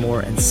to learn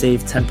more and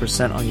save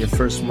 10% on your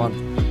first month.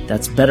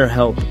 That's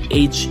BetterHelp,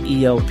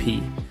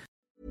 H-E-L-P.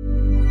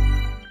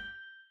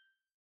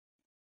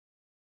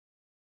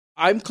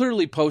 I'm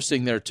clearly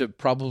posting there to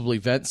probably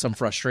vent some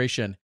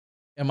frustration.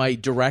 Am I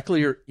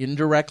directly or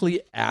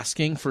indirectly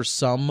asking for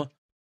some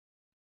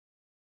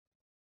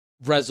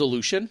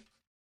resolution?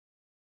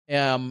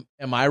 Am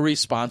I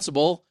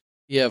responsible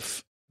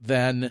if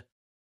then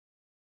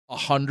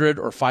 100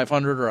 or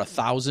 500 or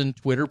 1,000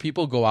 Twitter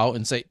people go out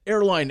and say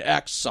Airline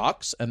X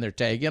sucks and they're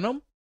tagging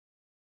them?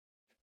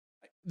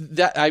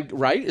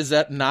 Right? Is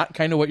that not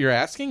kind of what you're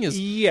asking?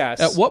 Yes.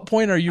 At what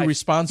point are you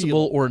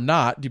responsible or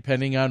not,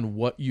 depending on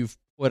what you've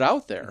put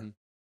out there?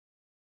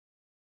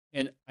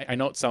 And I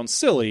know it sounds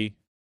silly.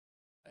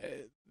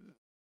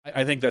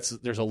 I think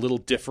there's a little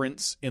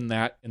difference in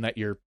that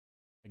you're,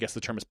 I guess the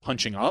term is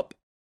punching up.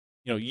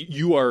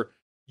 You are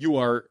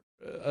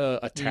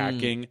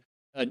attacking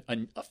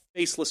a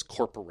faceless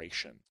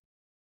corporation,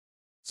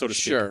 so to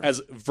speak, sure,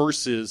 as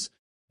versus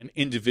an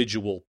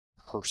individual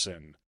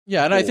person.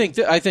 Yeah, and I think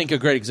a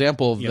great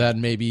example of that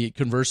maybe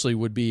conversely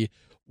would be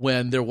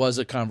when there was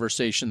a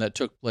conversation that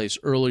took place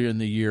earlier in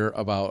the year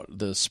about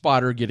the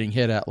spotter getting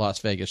hit at Las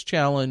Vegas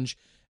Challenge,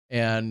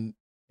 and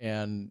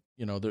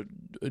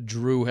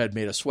Drew had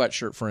made a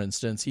sweatshirt, for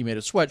instance. He made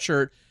a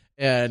sweatshirt,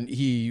 and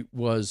he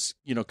was,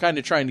 kind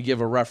of trying to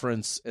give a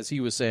reference, as he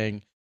was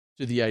saying,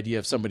 to the idea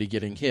of somebody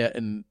getting hit,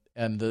 and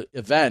the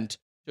event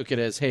took it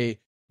as, hey,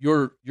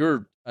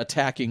 you're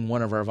attacking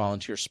one of our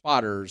volunteer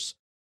spotters,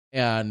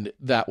 and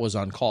that was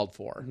uncalled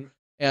for. Mm-hmm.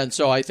 And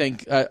so I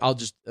think and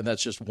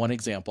that's just one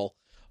example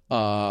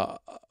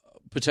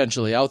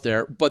potentially out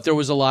there, but there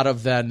was a lot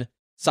of then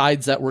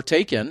sides that were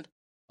taken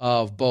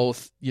of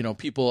both,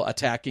 people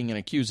attacking and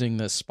accusing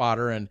this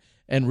spotter and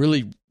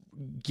really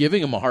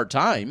giving him a hard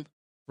time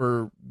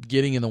for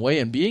getting in the way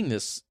and being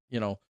this,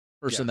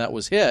 person that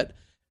was hit.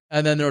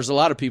 And then there was a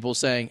lot of people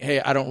saying, hey,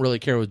 I don't really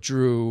care with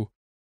Drew.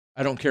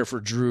 I don't care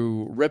for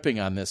Drew ripping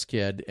on this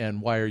kid.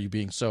 And why are you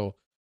being so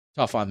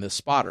tough on this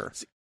spotter?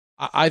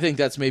 I think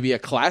that's maybe a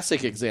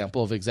classic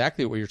example of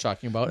exactly what you're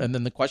talking about. And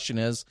then the question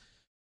is,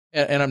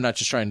 and I'm not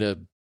just trying to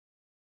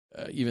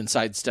even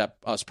sidestep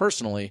us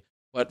personally,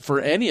 but for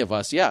any of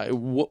us,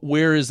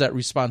 where is that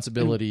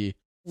responsibility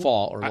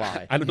fall or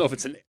lie? I don't know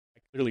if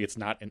clearly it's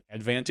not an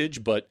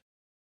advantage, but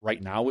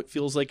right now it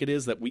feels like it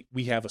is that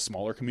we have a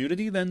smaller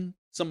community than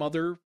some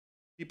other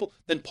people,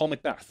 than Paul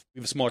Macbeth. We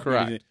have a smaller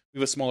community. We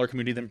have a smaller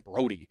community than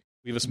Brody.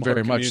 We have a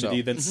smaller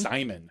community than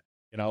Simon.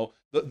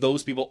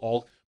 Those people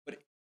all. But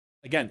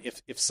again,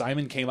 if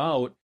Simon came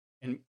out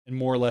and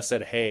more or less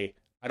said, hey,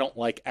 I don't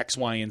like X,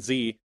 Y, and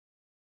Z,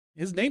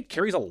 his name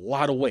carries a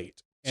lot of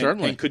weight.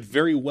 Certainly. And could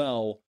very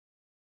well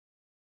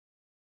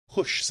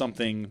push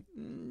something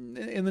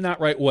in the not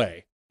right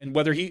way. And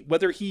whether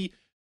he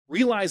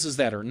realizes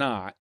that or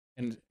not,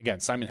 and again,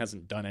 Simon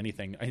hasn't done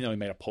anything. I know he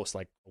made a post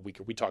like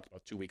we talked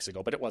about 2 weeks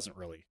ago, but it wasn't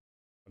really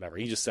whatever.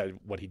 He just said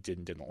what he did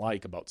and didn't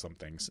like about some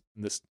things.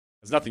 And this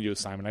has nothing to do with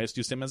Simon. I just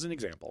used him as an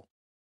example.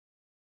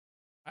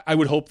 I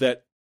would hope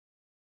that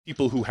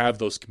people who have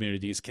those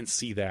communities can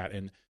see that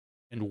and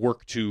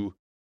work to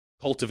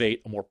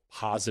cultivate a more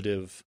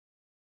positive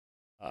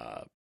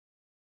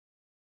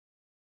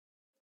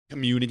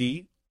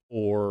community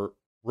or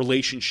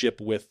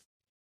relationship with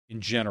in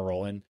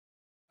general. And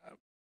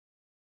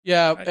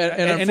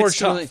and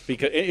unfortunately, it's tough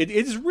because it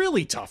is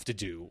really tough to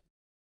do.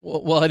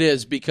 Well, it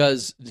is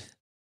because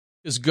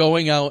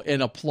going out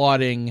and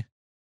applauding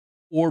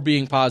or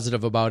being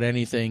positive about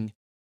anything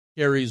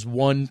carries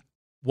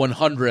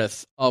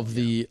 1/100th of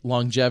the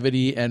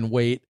longevity and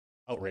weight.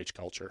 Outrage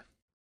culture.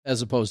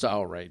 As opposed to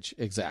outrage.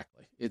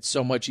 Exactly. It's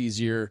so much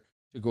easier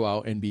to go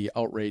out and be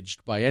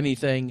outraged by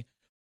anything,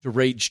 to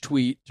rage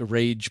tweet, to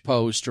rage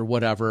post, or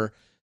whatever.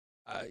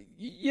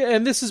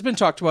 And this has been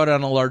talked about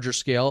on a larger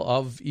scale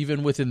of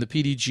even within the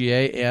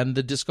PDGA and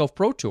the Disc Golf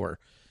Pro Tour.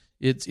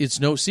 It's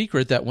no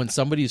secret that when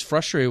somebody's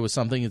frustrated with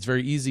something, it's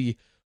very easy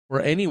for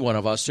any one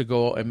of us to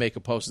go and make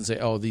a post and say,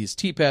 oh, these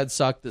tee pads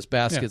suck, this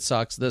basket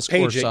sucks, this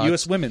course sucks.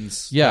 U.S.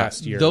 Women's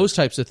last year. Those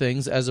types of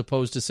things, as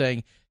opposed to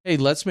saying, hey,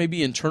 let's maybe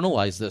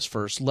internalize this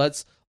first.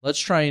 Let's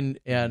try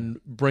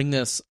and bring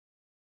this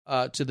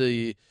to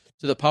the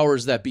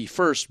powers that be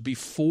first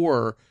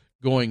before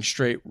going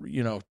straight,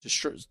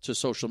 to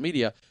social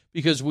media,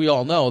 because we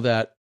all know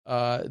that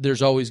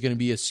there's always going to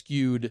be a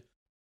skewed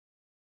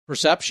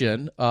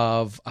perception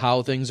of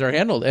how things are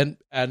handled.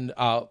 And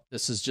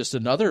this is just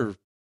another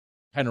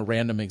kind of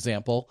random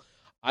example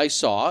I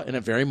saw, and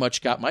it very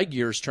much got my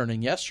gears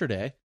turning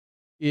yesterday,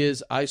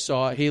 is I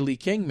saw Haley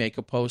King make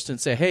a post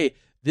and say, hey,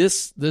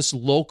 this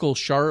local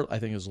Charlotte, I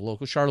think it was a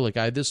local Charlotte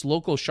guy, this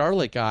local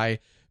Charlotte guy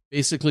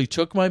basically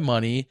took my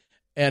money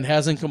and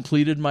hasn't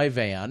completed my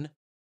van.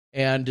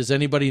 And does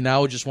anybody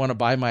now just want to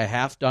buy my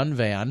half-done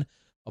van?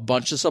 A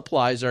bunch of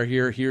supplies are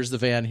here. Here's the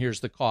van. Here's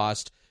the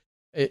cost.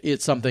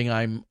 It's something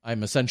I'm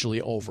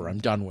essentially over.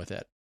 I'm done with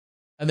it.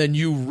 And then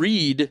you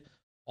read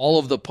all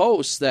of the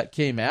posts that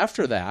came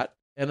after that,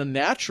 and then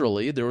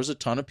naturally there was a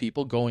ton of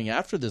people going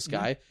after this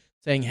guy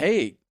saying,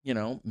 hey,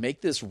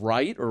 make this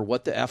right, or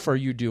what the F are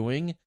you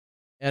doing?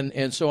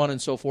 And so on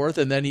and so forth.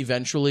 And then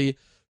eventually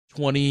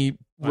 20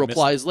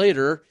 replies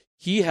later,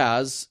 he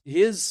has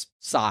his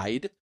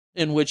side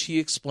in which he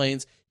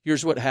explains,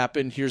 here's what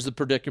happened, here's the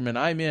predicament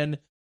I'm in,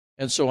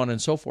 and so on and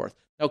so forth.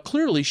 Now,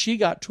 clearly, she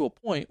got to a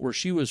point where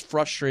she was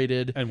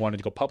frustrated and wanted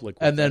to go public,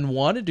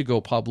 wanted to go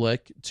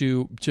public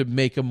to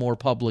make a more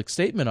public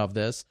statement of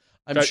this.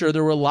 I'm sure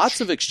there were lots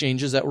of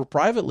exchanges that were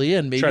privately,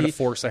 and maybe try to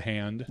force a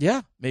hand.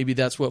 Yeah, maybe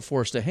that's what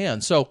forced a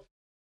hand. So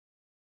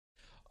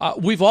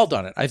we've all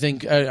done it, I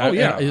think.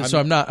 So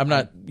I'm not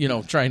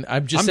trying.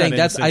 I'm just saying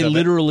that's. I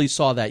literally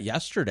saw that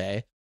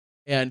yesterday.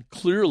 And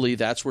clearly,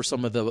 that's where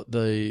some of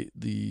the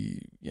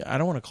I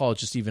don't want to call it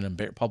just even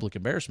public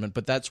embarrassment,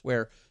 but that's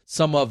where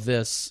some of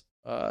this,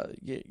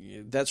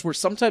 that's where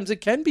sometimes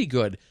it can be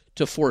good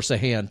to force a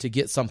hand to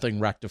get something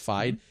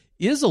rectified,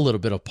 is a little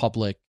bit of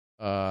public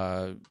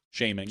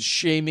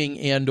shaming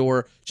and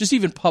or just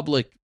even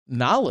public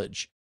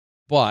knowledge.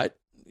 But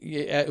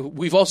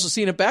we've also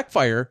seen it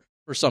backfire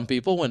for some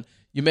people when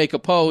you make a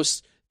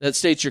post that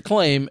states your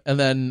claim, and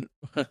then,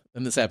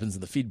 and this happens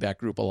in the feedback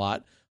group a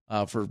lot,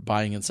 for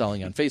buying and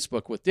selling on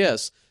Facebook with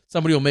this,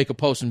 somebody will make a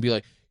post and be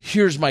like,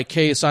 here's my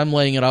case, I'm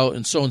laying it out,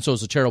 and so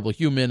is a terrible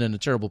human and a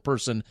terrible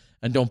person,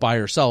 and don't buy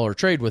or sell or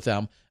trade with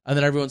them. And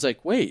then everyone's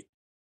like, wait,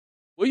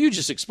 well, you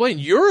just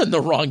explained you're in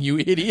the wrong, you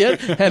idiot.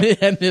 and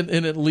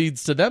it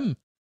leads to them.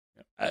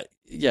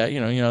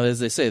 As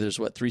they say, there's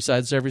 3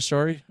 sides to every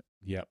story?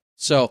 Yep.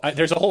 So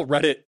there's a whole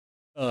Reddit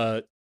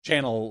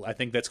channel, I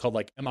think that's called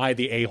like, am I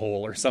the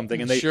a-hole or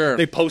something? And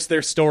they post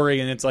their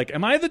story and it's like,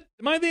 am I the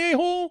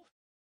a-hole?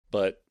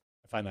 But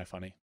I find that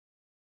funny.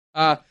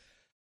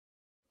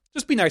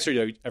 Just be nicer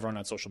to everyone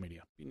on social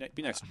media. Be nicer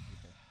to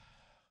people.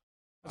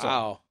 That's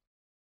wow. all.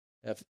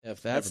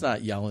 If that's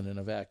not yelling in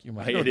a vacuum,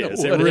 I don't It know is.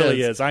 what It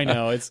really is. I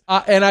know. It's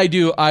and I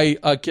do.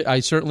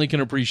 I certainly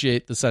can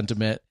appreciate the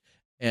sentiment.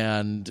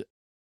 And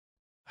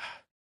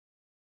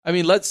I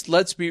mean,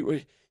 let's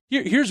be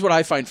here's what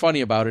I find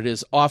funny about it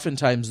is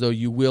oftentimes though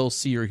you will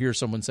see or hear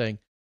someone saying,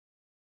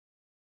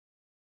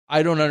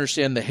 I don't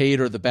understand the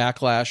hate or the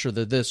backlash or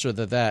the this or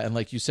the that. And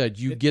like you said,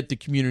 you get the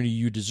community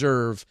you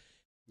deserve.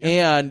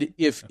 Yeah. And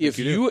if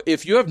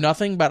you have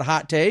nothing but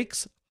hot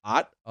takes,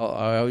 I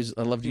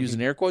love to use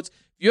in air quotes.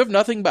 If you have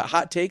nothing but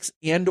hot takes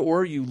and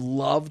or you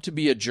love to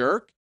be a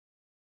jerk,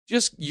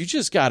 you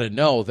just got to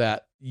know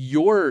that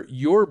you're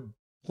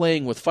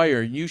playing with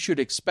fire, and you should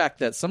expect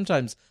that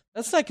sometimes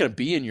that's not going to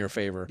be in your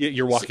favor.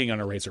 You're walking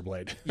on a razor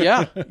blade.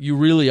 Yeah, you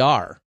really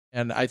are.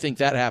 And I think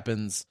that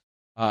happens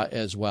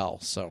as well.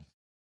 So,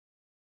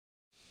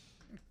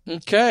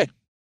 okay.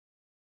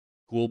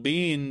 Cool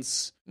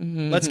beans.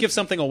 Mm-hmm. Let's give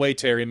something away,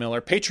 Terry Miller.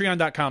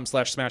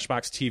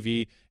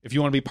 Patreon.com/SmashboxTV. If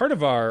you want to be part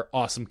of our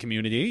awesome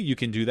community, you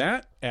can do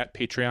that at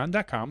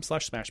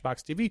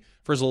Patreon.com/SmashboxTV.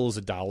 For as little as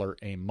 $1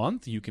 a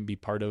month, you can be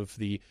part of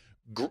the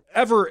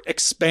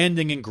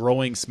ever-expanding and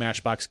growing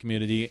Smashbox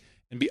community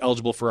and be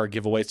eligible for our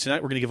giveaways.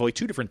 Tonight, we're going to give away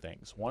 2 different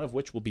things. One of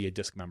which will be a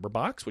disc member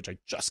box, which I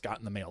just got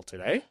in the mail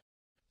today.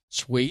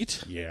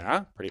 Sweet.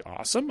 Yeah, pretty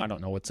awesome. I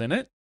don't know what's in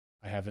it.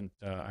 I haven't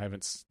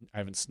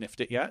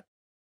sniffed it yet.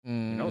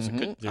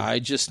 Mm-hmm. I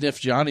just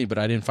sniffed Johnny, but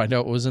I didn't find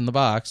out what was in the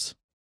box.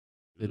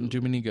 Didn't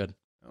do me any good.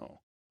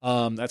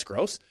 Oh, that's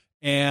gross.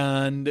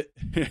 And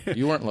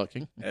you weren't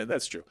looking.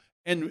 That's true.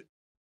 And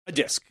a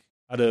disc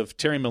out of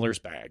Terry Miller's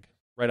bag,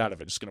 right out of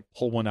it. Just going to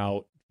pull one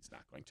out. He's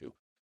not going to,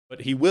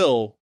 but he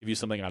will give you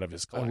something out of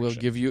his collection. I will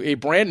give you a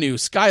brand new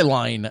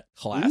Skyline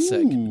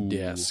Classic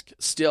disc.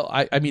 Still,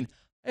 I mean,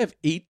 I have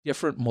 8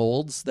 different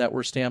molds that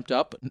were stamped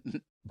up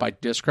by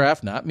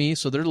Discraft, not me,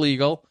 so they're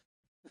legal.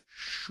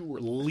 Sure,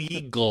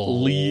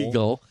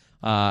 legal.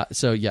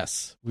 So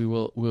yes,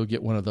 we'll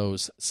get one of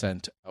those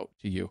sent out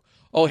to you.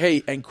 Oh,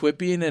 hey, and quit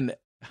being an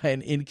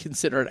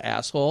inconsiderate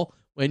asshole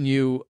when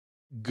you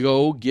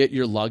go get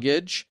your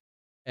luggage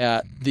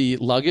at the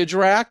luggage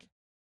rack.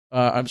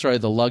 The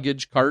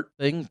luggage cart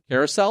thing,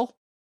 carousel,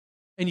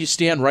 and you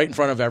stand right in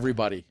front of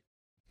everybody,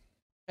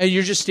 and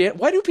you're just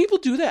why do people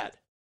do that?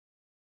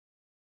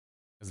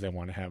 Because they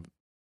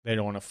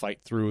don't want to fight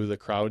through the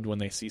crowd when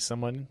they see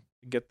someone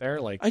get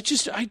there. Like I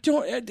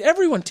don't.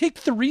 Everyone take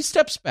 3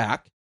 steps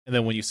back, and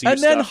then when you see,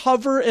 then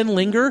hover and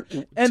linger,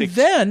 and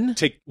then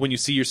when you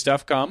see your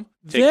stuff come,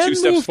 take then 2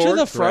 steps move forward,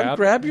 to the front,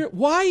 grab your.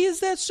 Why is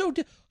that so?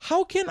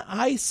 How can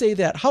I say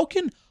that? How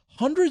can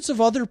hundreds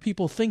of other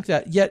people think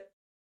that yet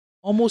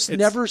almost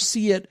never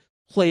see it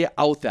play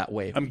out that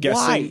way? I'm guessing.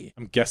 Why?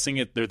 I'm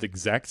guessing they're the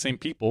exact same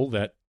people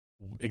that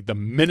the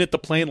minute the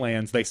plane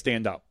lands, they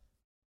stand up.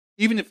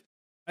 Even if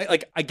I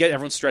get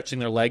everyone stretching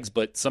their legs,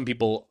 but some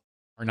people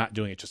are not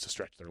doing it just to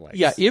stretch their legs.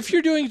 Yeah, if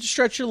you're doing it to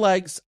stretch your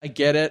legs, I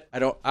get it. I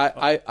don't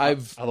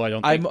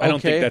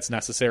think that's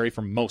necessary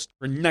for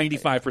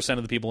 95%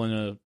 of the people in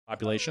a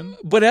population.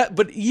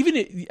 But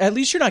even at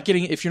least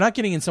if you're not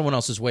getting in someone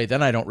else's way,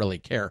 then I don't really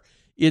care.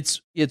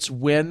 It's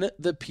when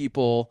the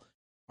people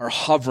are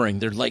hovering,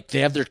 they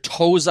have their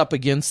toes up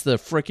against the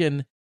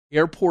frickin'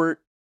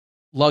 airport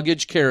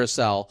luggage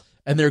carousel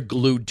and they're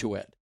glued to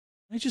it.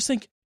 I just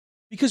think,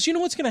 because you know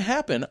what's going to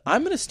happen?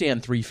 I'm going to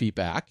stand 3 feet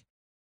back.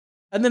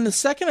 And then the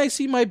second I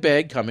see my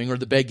bag coming, or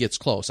the bag gets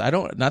close,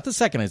 not the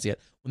second I see it,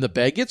 when the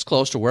bag gets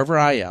close to wherever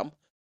I am,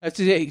 I have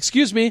to say,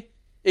 excuse me,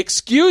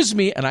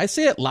 and I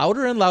say it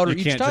louder and louder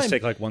each time. You can't just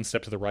take 1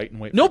 step to the right and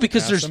wait. No,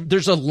 because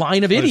there's a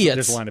line of idiots.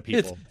 There's a line of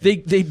people.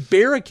 They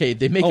barricade.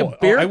 They make a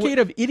barricade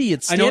of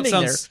idiots standing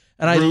there,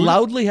 and I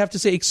loudly have to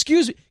say,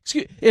 excuse me,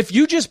 if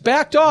you just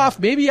backed off,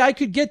 maybe I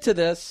could get to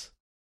this.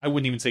 I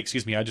wouldn't even say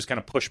excuse me. I just kind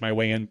of push my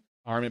way in.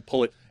 Arm and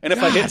pull it. And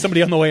if I hit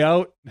somebody on the way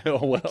out,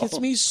 oh well. It gets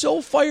me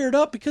so fired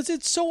up because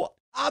it's so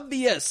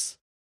obvious.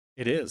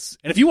 It is.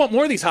 And if you want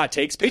more of these hot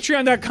takes,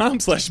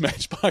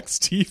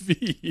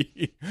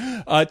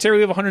 patreon.com/MatchboxTV. Terry,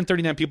 we have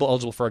 139 people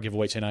eligible for our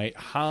giveaway tonight.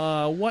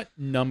 What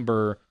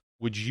number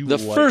would you like?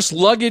 The first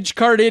luggage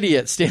cart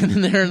idiot standing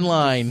there in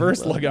line.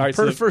 First luggage.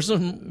 First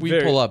person we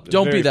pull up.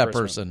 Don't be that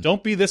person.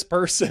 Don't be this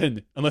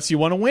person unless you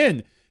want to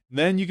win.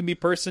 Then you can be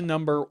person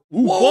number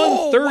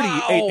 138.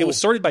 Wow. It was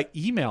sorted by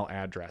email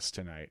address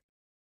tonight.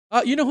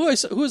 You know who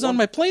was on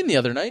my plane the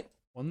other night?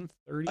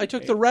 138. I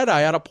took the red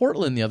eye out of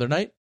Portland the other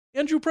night.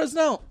 Andrew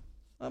Presnell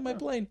on my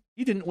plane.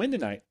 He didn't win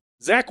tonight.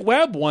 Zach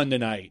Webb won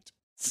tonight.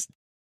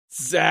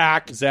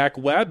 Zach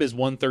Webb is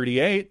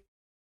 138.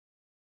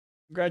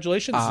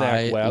 Congratulations,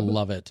 Zach Webb. I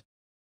love it.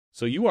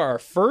 So you are our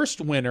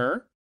first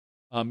winner.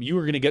 You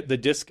are going to get the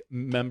disc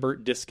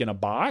in a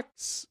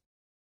box.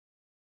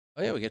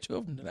 Oh yeah, we got 2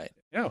 of them tonight.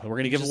 Yeah, we're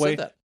going to give away.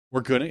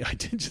 We're going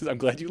to. I'm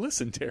glad you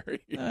listened,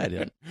 Terry. I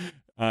didn't.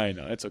 I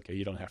know. It's okay.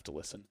 You don't have to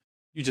listen.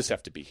 You just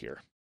have to be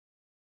here.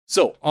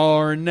 So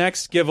our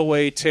next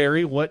giveaway,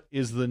 Terry, what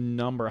is the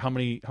number? How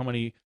many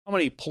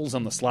pulls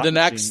on the slot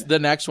machine? The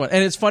next one.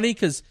 And it's funny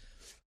because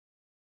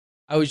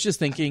I was just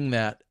thinking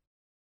that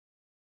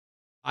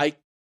I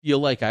feel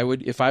like I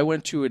would, if I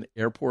went to an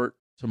airport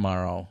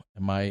tomorrow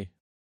and my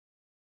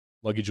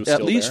luggage was at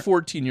still least there.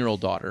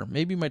 14-year-old daughter,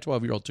 maybe my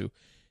 12-year-old too,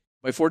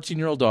 my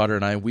 14-year-old daughter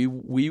and I,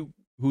 we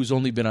who's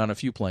only been on a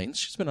few planes,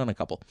 she's been on a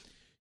couple.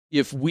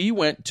 If we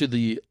went to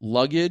the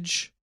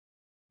luggage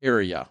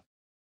area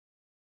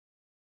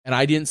and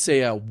I didn't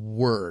say a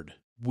word,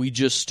 we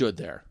just stood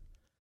there,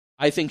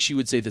 I think she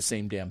would say the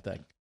same damn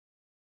thing.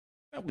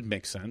 That would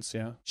make sense,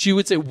 yeah. She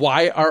would say,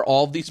 why are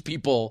all these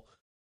people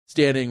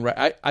standing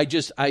right?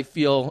 I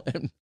feel,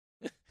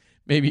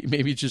 maybe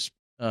it just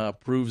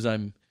proves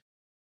I'm...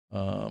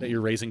 that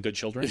you're raising good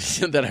children?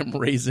 that I'm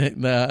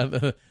raising,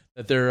 that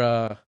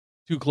they're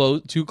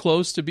too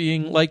close to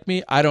being like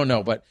me. I don't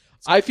know, but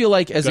I feel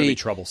like as a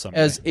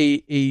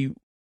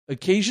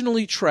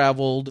occasionally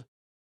traveled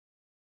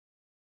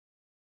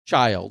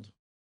child,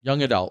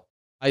 young adult,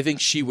 I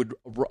think she would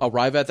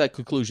arrive at that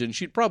conclusion.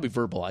 She'd probably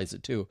verbalize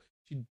it too.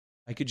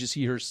 I could just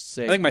hear her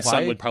say. I think my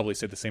son would probably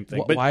say the same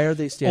thing. But why are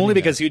they standing? Only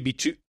because he would be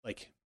too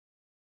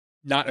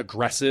not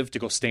aggressive to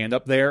go stand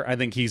up there. I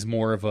think he's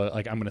more of a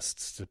I'm going to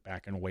sit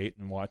back and wait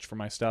and watch for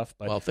my stuff.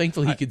 But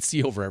thankfully he could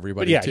see over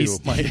everybody. Yeah, too.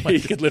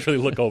 He could literally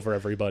look over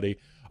everybody.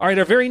 All right,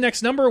 our very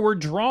next number we're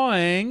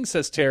drawing,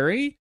 says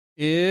Terry,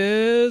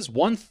 is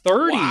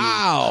 130.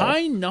 Wow,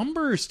 high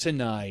numbers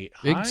tonight.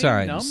 Big high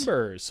times.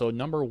 numbers. So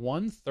number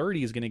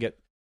 130 is going to get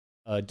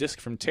a disc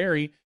from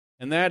Terry,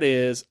 and that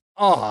is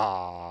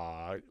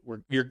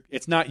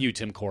it's not you,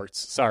 Tim Courts.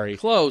 Sorry,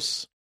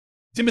 close.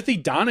 Timothy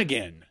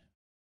Donegan.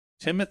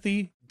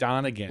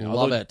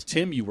 Love it.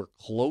 Tim, you were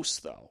close,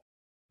 though.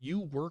 You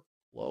were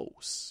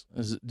close.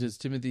 Does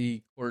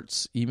Timothy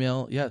Court's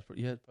email? Yeah, it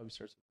probably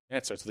starts. Yeah,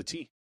 it starts with a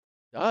T.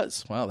 It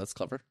does. Wow, that's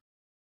clever.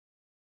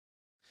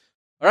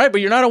 All right,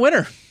 but you're not a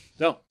winner.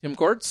 No. Tim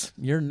Courts,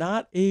 you're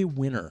not a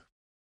winner.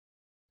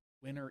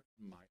 Winner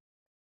in my...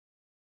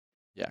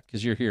 Yeah,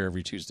 because you're here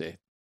every Tuesday.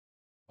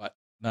 But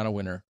not a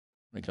winner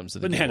when it comes to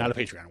the... But not a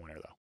Patreon winner,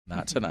 though.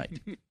 Not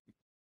tonight.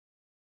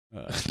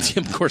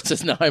 Tim Court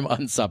says, now I'm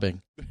unsubbing.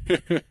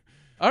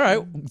 All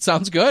right.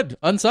 Sounds good.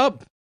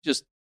 Unsub.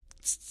 Just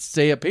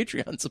say a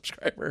Patreon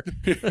subscriber.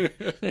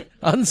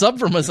 Unsub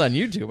from us on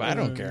YouTube. I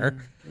don't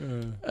care.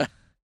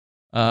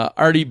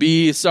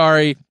 RDB,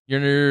 sorry.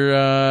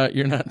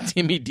 You're not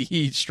Timmy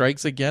D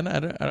strikes again. I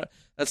don't,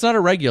 that's not a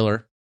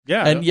regular.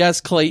 Yeah. And yes,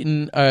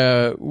 Clayton,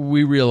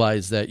 we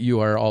realize that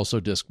you are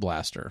also Disc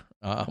Blaster.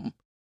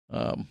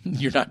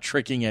 You're not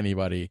tricking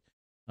anybody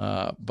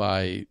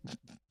by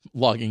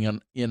logging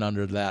in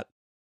under that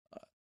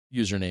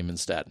username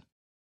instead,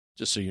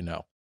 just so you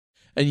know.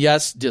 And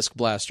yes, Disc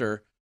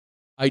Blaster,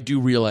 I do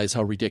realize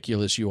how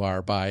ridiculous you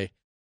are by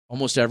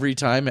almost every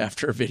time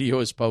after a video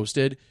is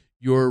posted,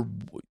 you're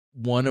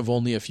one of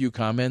only a few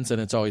comments,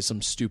 and it's always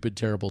some stupid,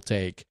 terrible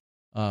take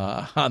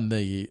on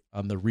the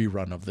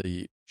rerun of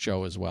the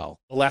show as well.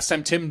 The last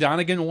time Tim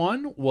Donegan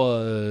won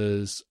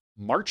was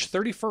March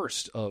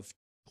 31st of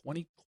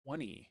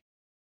 2020.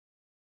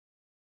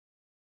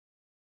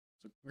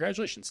 So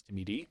congratulations,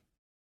 Timmy D.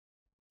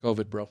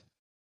 COVID, bro.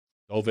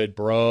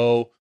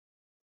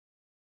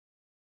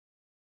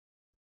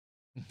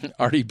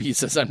 RDB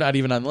says, I'm not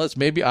even on the list.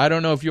 Maybe, I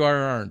don't know if you are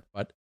or aren't,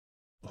 but.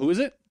 Who is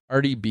it?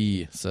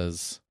 RDB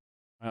says.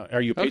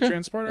 Are you a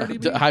Patreon supporter,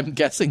 RDB? I'm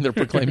guessing they're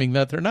proclaiming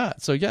that they're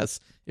not. So yes,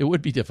 it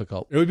would be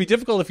difficult. It would be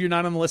difficult if you're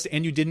not on the list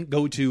and you didn't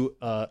go to,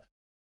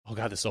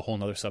 this is a whole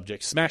nother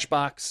subject,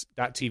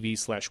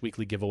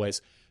 smashbox.tv/weekly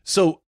giveaways.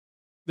 So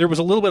there was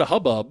a little bit of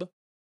hubbub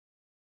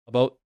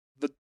about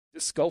the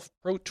Disc Golf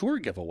Pro Tour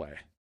giveaway.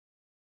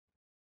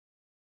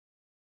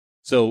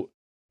 So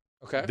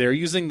they're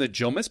using the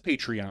Jomez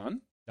Patreon,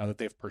 now that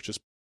they've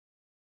purchased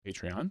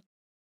Patreon,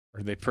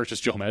 or they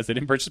purchased Jomez. They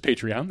didn't purchase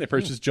Patreon. They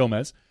purchased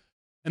Jomez.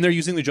 And they're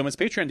using the Jomez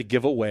Patreon to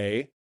give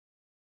away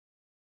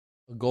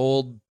a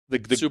gold,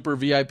 the super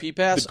VIP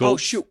pass. Oh,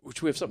 shoot.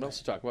 We have something else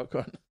to talk about. Go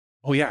on.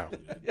 Oh, yeah.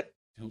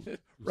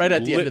 Right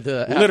at the end of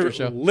the after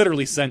show.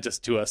 Literally sent us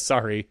to us.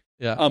 Sorry.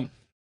 Yeah.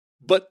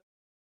 But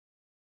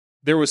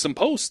there was some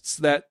posts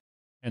that,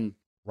 and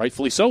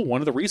rightfully so,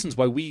 one of the reasons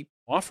why we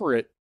offer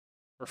it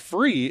for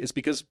free is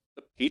because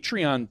the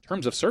Patreon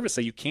terms of service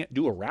say you can't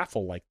do a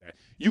raffle like that.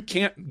 You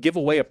can't give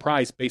away a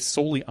prize based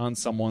solely on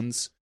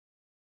someone's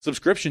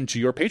subscription to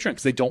your Patreon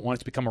because they don't want it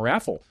to become a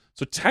raffle.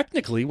 So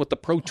technically what the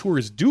Pro Tour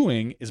is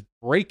doing is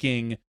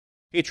breaking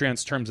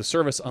Patreon's terms of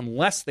service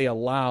unless they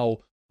allow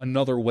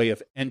another way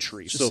of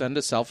entry. Just so send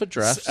a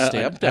self-addressed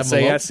stamped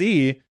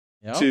SASE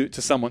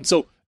to someone.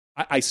 So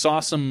I saw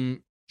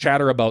some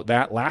chatter about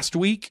that last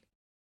week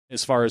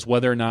as far as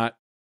whether or not,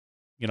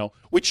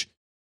 which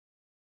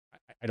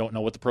I don't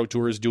know what the Pro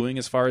Tour is doing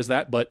as far as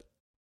that, but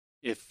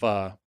if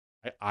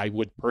I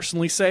would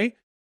personally say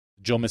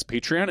Jomez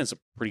Patreon is a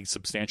pretty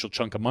substantial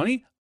chunk of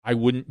money. I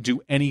wouldn't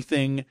do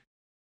anything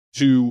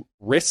to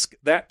risk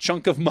that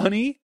chunk of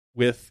money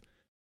with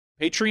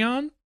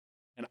Patreon,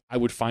 and I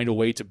would find a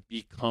way to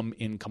become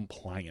in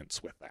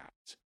compliance with that.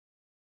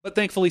 But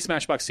thankfully,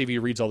 Smashbox TV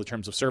reads all the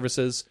terms of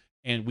services,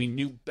 and we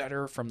knew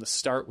better from the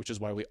start, which is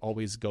why we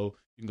always go.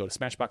 You can go to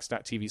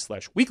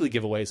smashbox.tv/weekly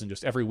giveaways, and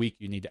just every week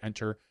you need to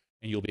enter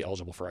and you'll be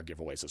eligible for our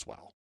giveaways as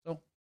well. So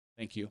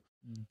thank you.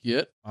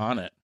 Get on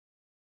it.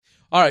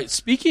 All right.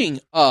 Speaking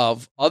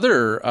of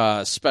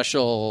other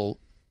special,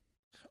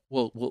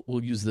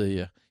 we'll use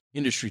the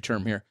industry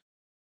term here,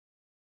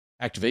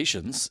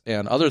 activations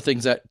and other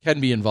things that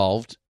can be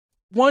involved.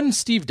 One,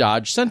 Steve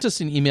Dodge sent us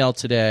an email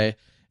today,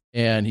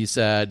 and he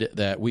said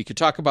that we could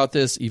talk about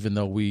this, even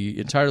though we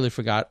entirely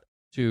forgot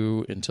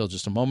to until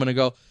just a moment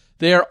ago.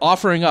 They are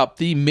offering up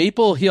the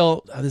Maple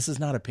Hill. This is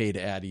not a paid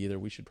ad either.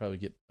 We should probably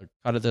get a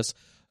cut of this.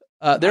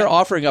 They're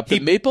offering up the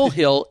Maple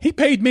Hill. He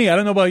paid me. I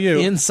don't know about you.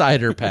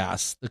 Insider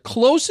Pass, the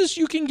closest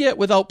you can get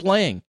without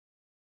playing.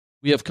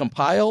 We have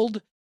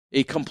compiled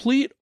a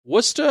complete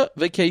Worcester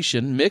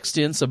vacation, mixed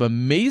in some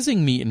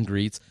amazing meet and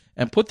greets,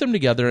 and put them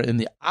together in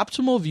the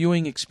optimal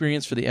viewing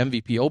experience for the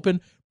MVP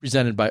Open,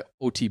 presented by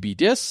OTB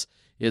Discs.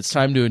 It's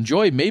time to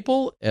enjoy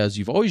Maple as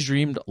you've always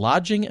dreamed,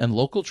 lodging and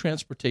local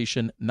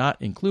transportation not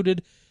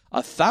included.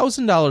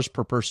 $1,000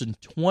 per person,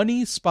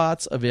 20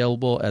 spots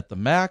available at the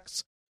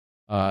max.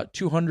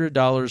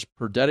 $200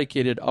 per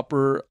dedicated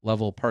upper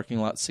level parking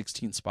lot,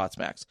 16 spots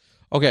max.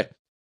 Okay.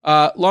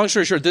 Long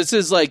story short, this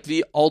is like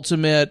the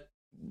ultimate,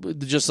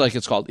 just like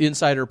it's called,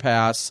 Insider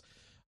Pass.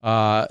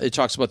 It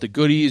talks about the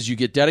goodies. You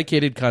get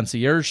dedicated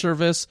concierge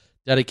service,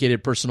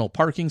 dedicated personal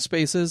parking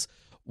spaces,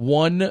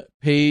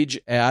 1-page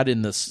ad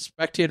in the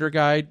spectator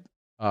guide,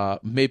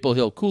 Maple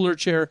Hill cooler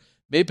chair,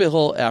 Maple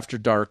Hill After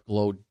Dark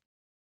glow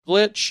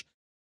glitch,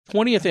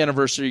 20th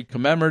anniversary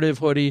commemorative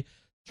hoodie,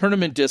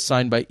 tournament disc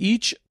signed by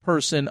each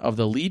person of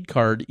the lead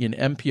card in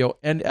MPO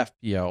and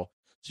FPO.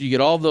 So you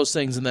get all of those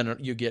things, and then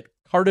you get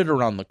carded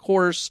around the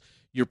course.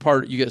 You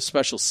get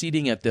special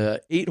seating at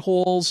the 8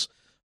 holes.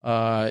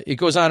 It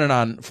goes on and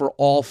on for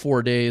all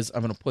 4 days.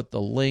 I'm going to put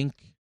the link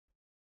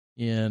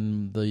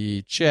in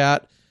the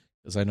chat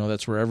because I know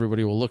that's where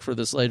everybody will look for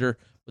this later.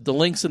 But the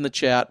link's in the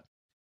chat.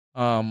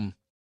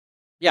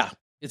 Yeah,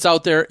 it's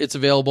out there. It's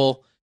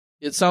available.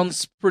 It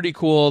sounds pretty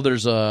cool.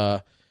 There's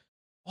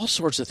all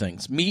sorts of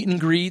things. Meet and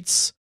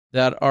greets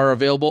that are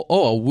available.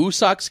 Oh, a Woo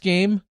Sox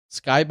game,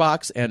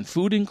 skybox, and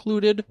food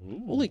included.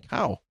 Ooh. Holy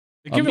cow.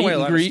 They're giving away a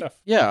lot of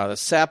stuff. Yeah, the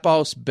Sap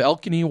House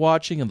balcony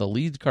watching and the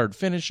lead card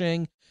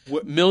finishing.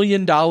 $1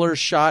 million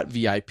shot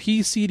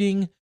VIP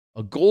seating,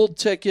 a gold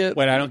ticket.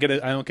 Wait, I don't get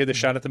a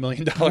shot at the $1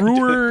 million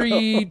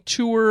brewery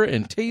tour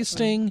and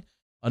tasting.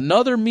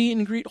 Another meet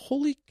and greet.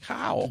 Holy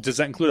cow. Does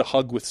that include a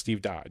hug with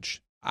Steve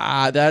Dodge?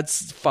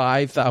 That's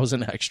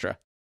 $5,000 extra.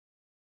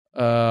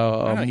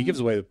 He gives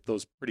away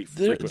those pretty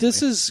frequently.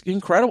 This is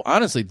incredible.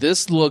 Honestly,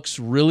 this looks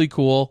really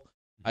cool.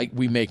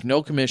 We make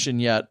no commission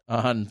yet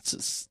on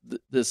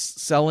this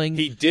selling.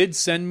 He did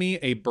send me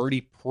a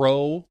Birdie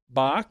Pro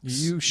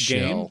box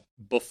game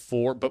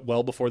before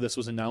this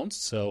was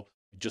announced. So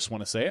I just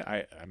want to say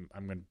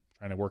I'm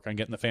trying to work on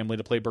getting the family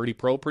to play Birdie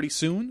Pro pretty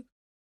soon.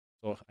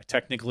 So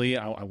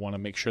I want to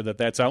make sure that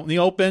that's out in the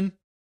open,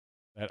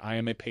 that I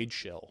am a paid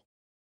shill.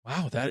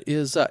 Wow, that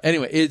is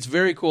anyway. It's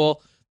very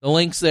cool. The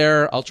link's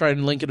there. I'll try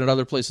and link it at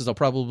other places. I'll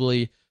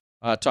probably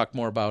talk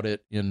more about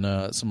it in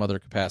some other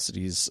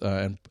capacities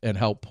and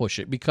help push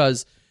it,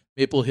 because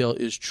Maple Hill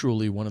is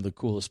truly one of the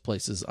coolest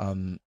places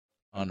on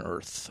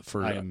earth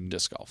for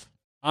disc golf.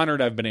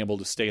 Honored I've been able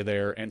to stay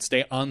there and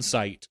stay on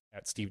site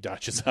at Steve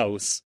Dodge's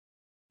house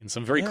in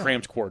some very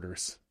cramped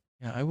quarters.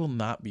 Yeah, I will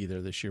not be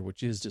there this year,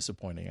 which is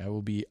disappointing. I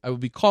will be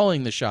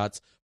calling the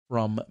shots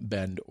from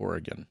Bend,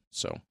 Oregon,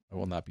 so I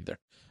will not be there.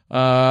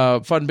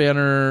 Fun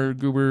banner,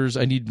 goobers.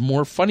 I need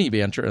more funny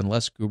banter and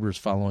less goobers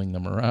following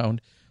them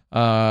around.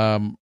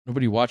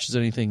 Nobody watches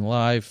anything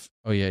live.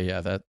 Oh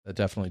yeah, that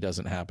definitely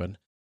doesn't happen.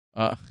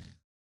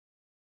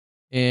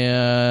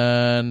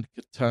 And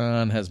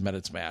Catan has met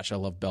its match. I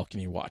love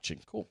balcony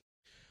watching. Cool.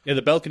 Yeah,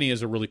 the balcony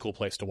is a really cool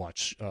place to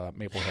watch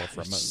Maple Hill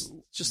from.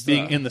 Just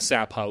being in the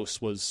Sap House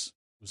was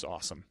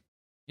awesome.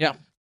 Yeah.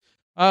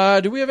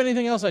 Do we have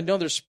anything else? I know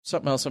there's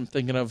something else I'm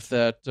thinking of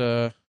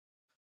that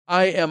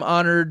I am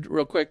honored,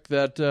 real quick,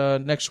 that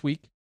next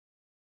week,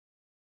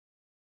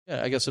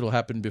 I guess it'll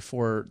happen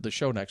before the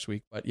show next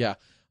week, but yeah.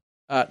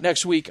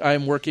 Next week,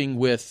 I'm working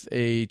with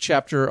a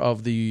chapter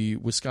of the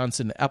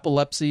Wisconsin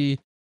Epilepsy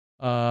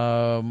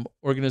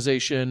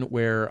organization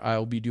where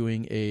I'll be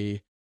doing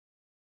a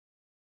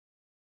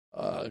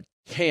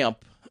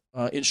camp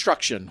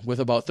instruction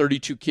with about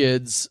 32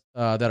 kids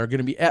that are going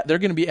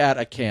to be at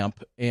a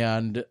camp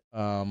and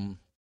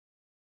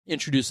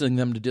introducing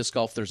them to disc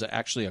golf. There's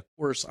actually a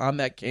course on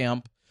that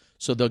camp,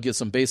 so they'll get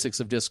some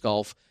basics of disc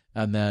golf,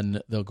 and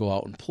then they'll go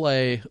out and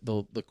play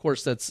the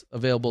course that's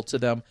available to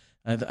them.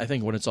 And I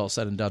think when it's all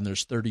said and done,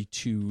 there's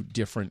 32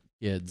 different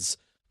kids.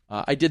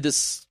 I did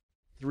this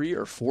 3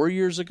 or 4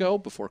 years ago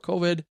before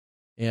COVID,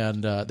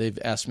 and they've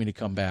asked me to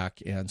come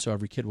back. And so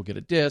every kid will get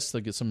a disc,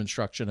 they'll get some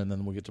instruction, and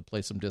then we'll get to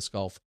play some disc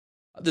golf.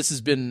 This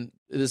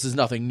is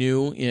nothing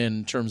new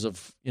in terms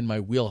of in my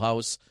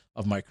wheelhouse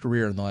of my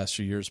career in the last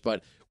few years,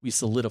 but we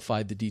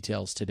solidified the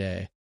details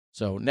today.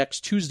 So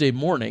next Tuesday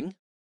morning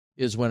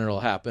is when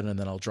it'll happen, and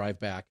then I'll drive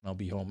back and I'll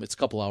be home. It's a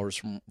couple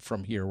hours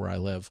from here where I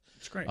live.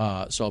 That's great.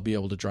 So I'll be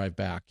able to drive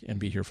back and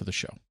be here for the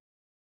show.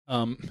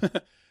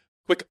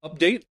 quick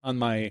update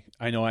on I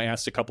know I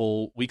asked a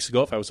couple weeks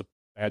ago if I was a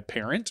bad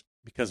parent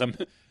because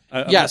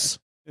yes.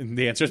 And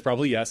the answer is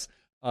probably yes.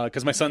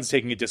 Because my son's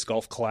taking a disc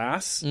golf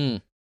class.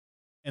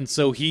 And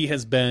so he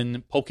has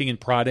been poking and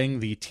prodding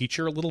the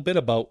teacher a little bit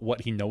about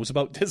what he knows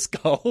about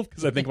disc golf.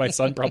 Because I think my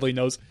son probably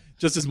knows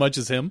just as much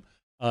as him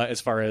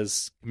as far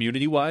as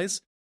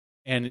community-wise.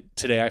 And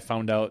today I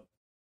found out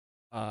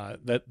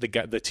that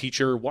the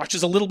teacher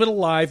watches a little bit of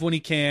live when he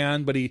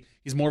can, but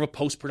he's more of a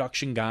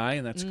post-production guy,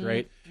 and that's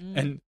great.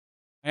 And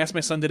I asked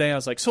my son today, I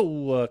was like,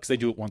 so, because they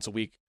do it once a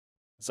week.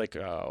 It's like,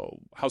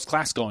 how's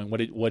class going?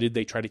 What did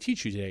they try to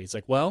teach you today? He's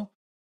like, well,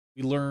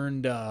 we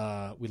learned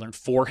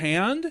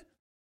forehand.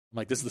 I'm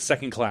like, this is the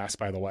second class,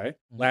 by the way.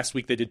 Last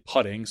week they did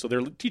putting, so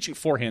they're teaching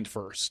forehand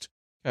first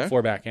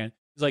before backhand.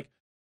 He's like,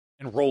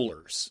 and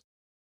rollers.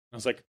 I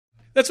was like,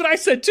 that's what I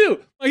said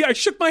too. I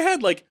shook my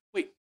head like,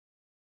 wait,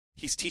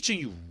 he's teaching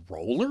you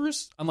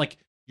rollers? I'm like,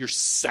 your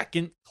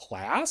second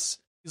class?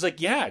 He's like,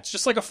 yeah, it's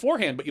just like a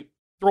forehand, but you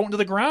throw it into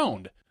the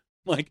ground.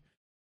 I'm like,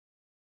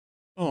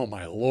 oh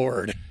my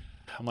Lord.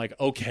 I'm like,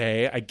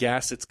 okay, I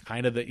guess it's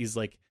kind of that he's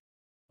like,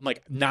 I'm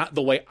like, not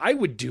the way I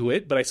would do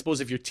it, but I suppose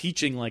if you're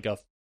teaching like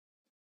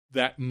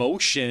that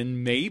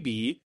motion,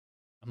 maybe.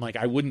 I'm like,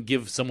 I wouldn't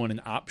give someone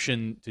an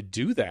option to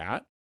do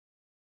that.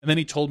 And then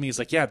he told me, he's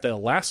like, yeah, the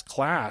last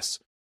class,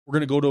 we're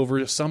going to go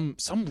over some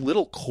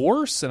little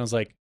course. And I was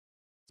like,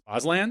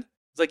 Ausland?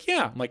 He's like,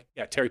 yeah. I'm like,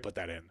 yeah, Terry put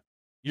that in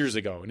years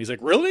ago. And he's like,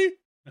 really?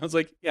 And I was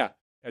like, yeah.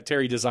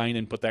 Terry designed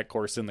and put that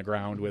course in the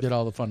ground with did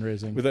all the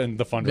fundraising, within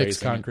the fundraising,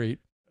 mixed concrete,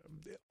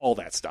 all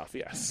that stuff.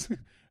 Yes.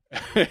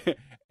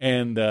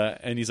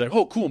 and he's like,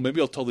 oh, cool. Maybe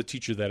I'll tell the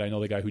teacher that I know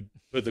the guy who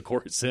put the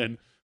course in.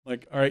 I'm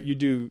like, all right, you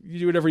do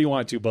whatever you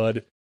want to,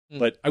 bud.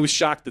 But I was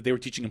shocked that they were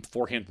teaching him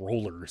forehand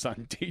rollers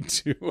on day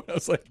 2. I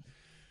was like,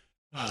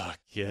 oh,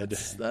 kid.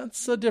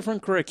 That's a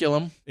different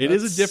curriculum. It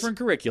is a different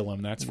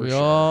curriculum, that's for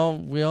sure.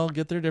 We all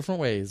get their different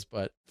ways,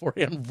 but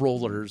forehand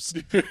rollers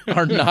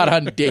are not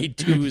on day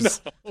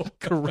 2's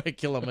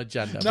curriculum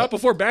agenda. Not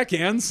before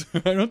backhands.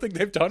 I don't think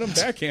they've taught him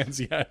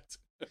backhands yet.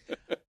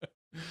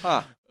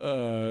 Huh.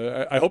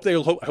 I hope they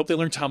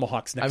learn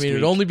tomahawks next week.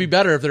 It'd only be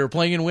better if they were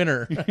playing in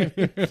winter.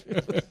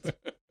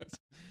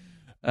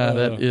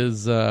 That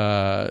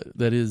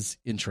is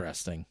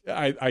interesting.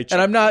 And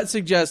I'm not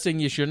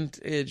suggesting it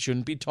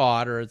shouldn't be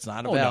taught or it's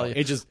not a value. No,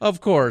 it just,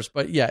 of course,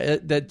 but yeah,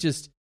 that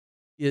just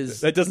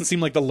is. That doesn't seem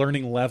like the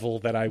learning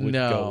level that I would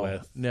go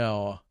with.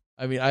 No,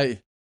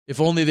 if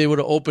only they would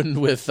have opened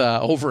with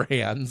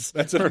overhands.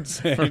 That's what I'm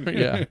saying.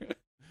 Yeah.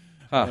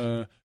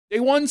 Huh. Day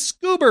 1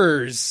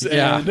 scoobers.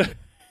 Yeah.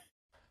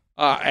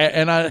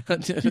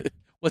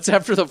 What's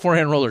after the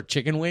forehand roller?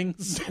 Chicken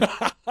wings,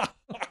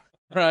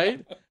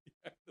 right?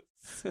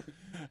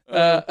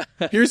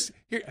 Here's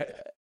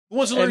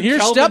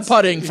step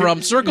putting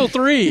from Circle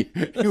 3.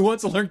 Who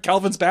wants to learn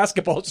Calvin's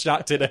basketball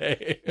shot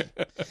today?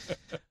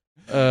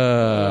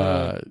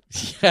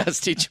 Yes,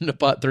 teach him to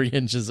putt 3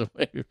 inches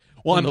away.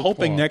 Well, I'm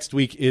hoping next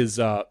week is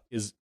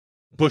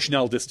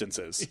Bushnell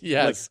distances.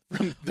 Yes.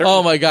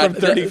 Oh my God!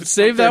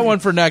 Save that one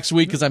for next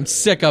week because I'm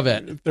sick of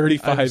it.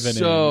 35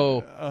 and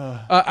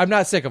I'm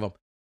not sick of them.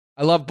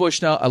 I love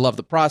Bushnell. I love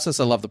the process.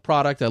 I love the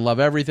product. I love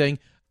everything.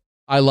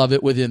 I love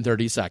it within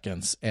 30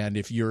 seconds. And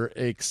if you're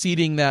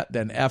exceeding that,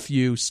 then F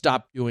you.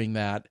 Stop doing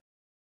that.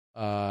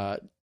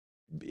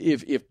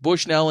 If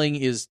Bushnelling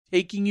is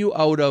taking you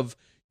out of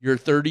your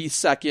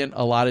 30-second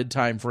allotted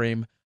time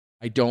frame,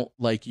 I don't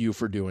like you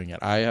for doing it.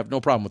 I have no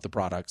problem with the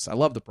products. I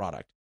love the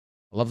product.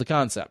 I love the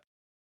concept.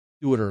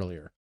 Do it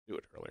earlier.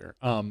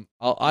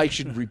 I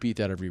should repeat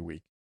that every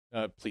week.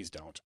 Please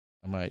don't.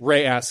 I might.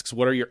 Ray asks,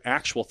 what are your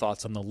actual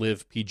thoughts on the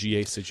Live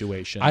PGA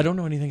situation? I don't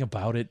know anything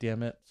about it,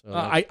 damn it. So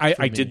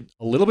I did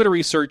a little bit of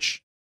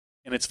research,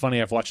 and it's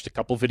funny. I've watched a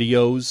couple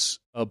videos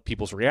of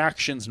people's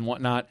reactions and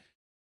whatnot.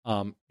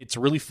 It's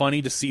really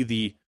funny to see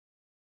the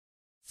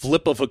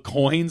flip of a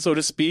coin, so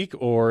to speak,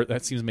 or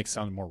that seems to make it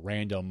sound more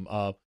random,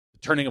 the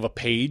turning of a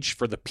page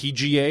for the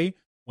PGA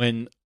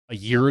when a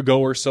year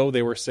ago or so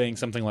they were saying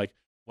something like,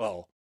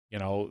 well,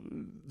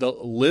 the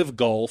Live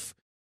Golf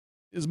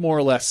is more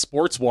or less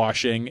sports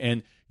washing,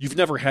 and have you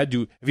ever had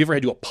to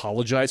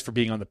apologize for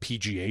being on the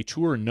PGA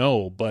Tour?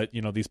 No, but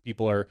these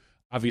people are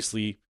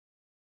obviously,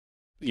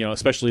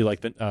 especially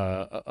like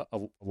a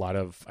lot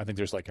of, I think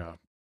there's like a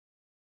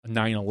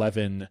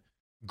 9/11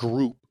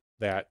 group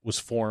that was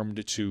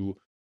formed to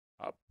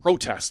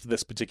protest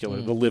this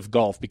particular the Live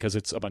Golf because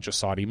it's a bunch of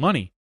Saudi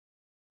money,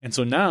 and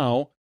so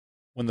now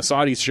when the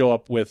Saudis show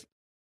up with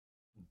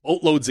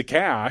boatloads of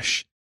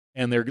cash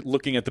and they're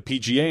looking at the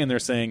PGA and they're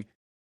saying,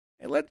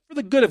 hey, for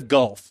the good of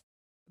golf,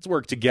 let's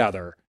work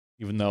together.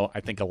 Even though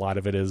I think a lot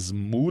of it is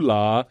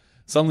moolah,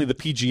 suddenly the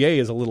PGA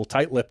is a little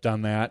tight-lipped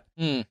on that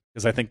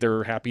because I think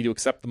they're happy to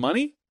accept the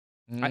money.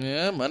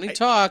 Money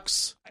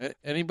talks.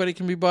 Anybody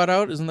can be bought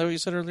out. Isn't that what you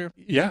said earlier?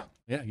 Yeah.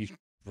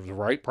 For the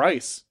right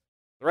price.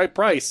 The right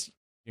price.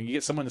 You can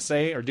get someone to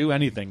say or do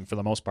anything for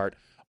the most part.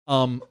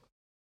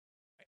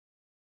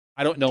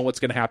 I don't know what's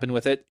going to happen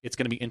with it. It's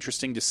going to be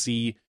interesting to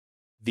see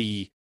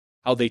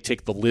how they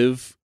take the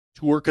Live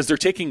Tour because they're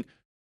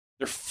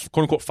they're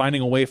quote unquote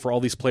finding a way for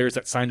all these players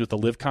that signed with the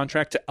LIV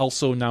contract to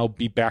also now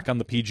be back on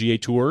the PGA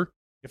Tour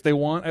if they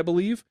want, I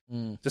believe,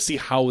 to see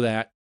how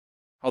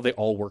they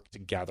all work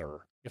together.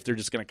 If they're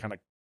just going to kind of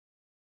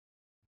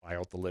buy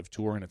out the LIV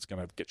Tour and it's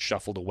going to get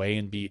shuffled away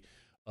and be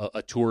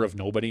a tour of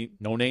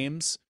no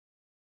names.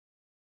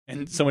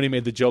 And somebody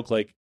made the joke,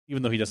 like,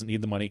 even though he doesn't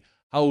need the money,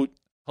 how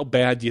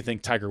bad do you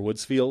think Tiger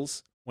Woods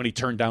feels when he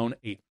turned down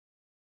 $1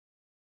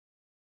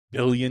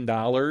 billion,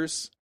 I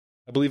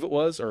believe it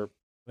was, or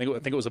I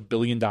think it was $1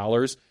 billion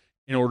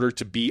in order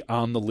to be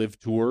on the LIV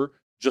Tour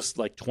just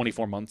like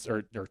 12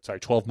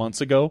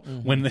 months ago,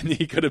 when then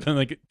he could have been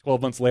like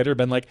 12 months later,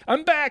 been like,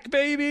 I'm back,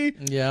 baby.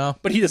 Yeah.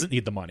 But he doesn't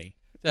need the money.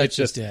 That's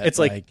just it. It's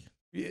like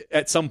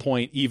at some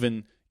point,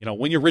 even,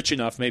 when you're rich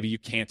enough, maybe you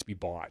can't be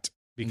bought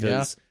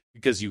because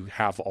you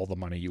have all the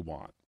money you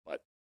want.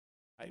 But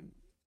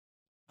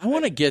I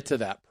want to get to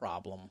that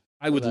problem.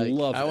 I would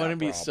love I want to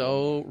be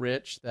so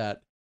rich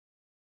that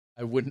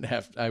I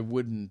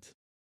wouldn't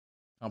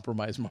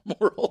compromise my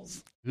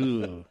morals.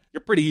 You're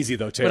pretty easy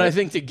though, Taylor. But I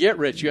think to get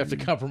rich, you have to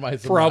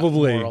compromise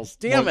probably morals.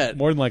 Damn it!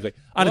 More than likely.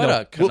 I don't what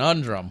know. A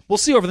conundrum. We'll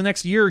see over the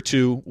next year or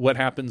two what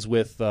happens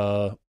with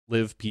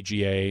LIV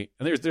PGA,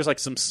 and there's like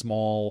some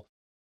small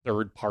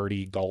third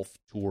party golf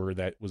tour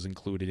that was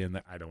included in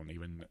that. I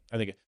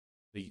think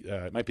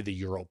it might be the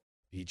Euro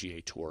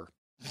PGA Tour.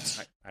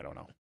 I don't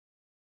know.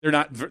 They're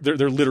not.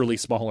 They're literally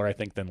smaller, I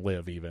think, than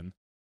LIV even.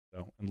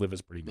 So, and LIV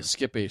is pretty big. The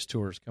Skip Ace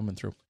Tour is coming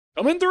through.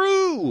 Coming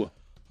through.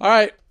 All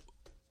right.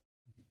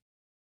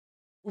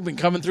 We've been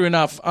coming through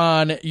enough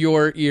on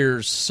your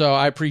ears, so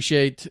I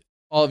appreciate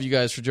all of you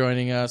guys for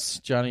joining us.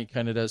 Johnny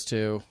kind of does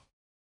too.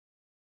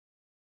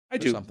 I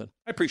do. I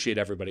appreciate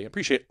everybody. I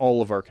appreciate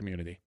all of our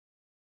community.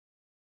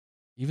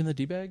 Even the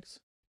D-bags?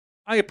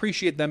 I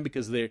appreciate them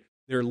because they're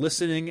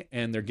listening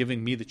and they're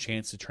giving me the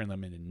chance to turn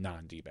them into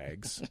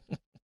non-D-bags.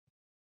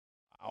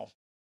 Wow.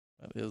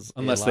 That is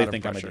unless they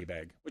think I'm a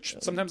D-bag, which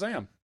sometimes I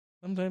am.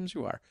 Sometimes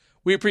you are.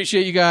 We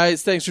appreciate you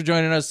guys. Thanks for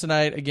joining us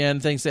tonight. Again,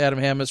 thanks to Adam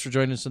Hammis for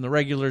joining us in the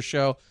regular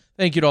show.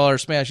 Thank you to all our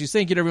Smashies.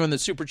 Thank you to everyone that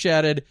super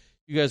chatted.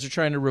 You guys are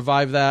trying to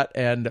revive that,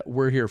 and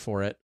we're here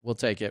for it. We'll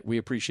take it. We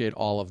appreciate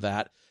all of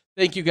that.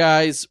 Thank you,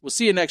 guys. We'll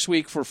see you next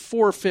week for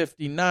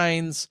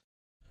 459s.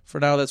 For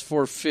now, that's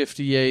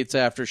 458's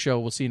after show.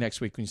 We'll see you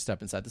next week when you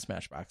step inside the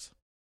Smashbox.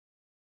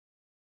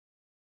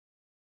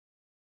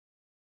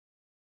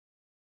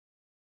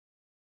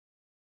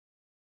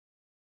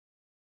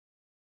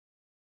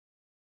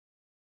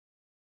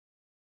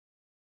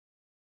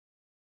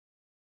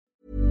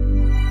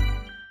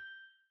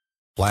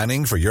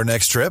 Planning for your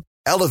next trip?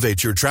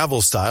 Elevate your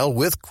travel style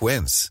with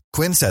Quince.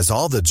 Quince has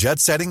all the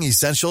jet-setting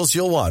essentials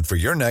you'll want for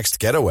your next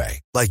getaway,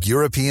 like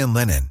European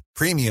linen,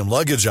 premium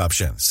luggage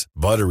options,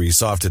 buttery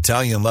soft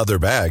Italian leather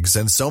bags,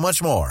 and so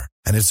much more.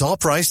 And it's all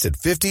priced at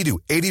 50 to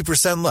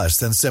 80% less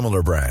than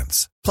similar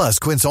brands. Plus,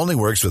 Quince only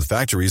works with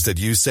factories that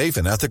use safe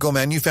and ethical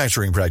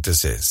manufacturing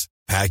practices.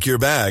 Pack your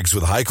bags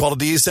with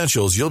high-quality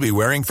essentials you'll be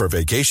wearing for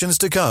vacations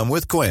to come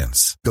with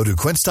Quince. Go to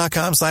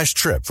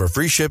quince.com/trip for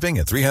free shipping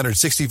and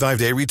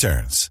 365-day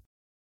returns.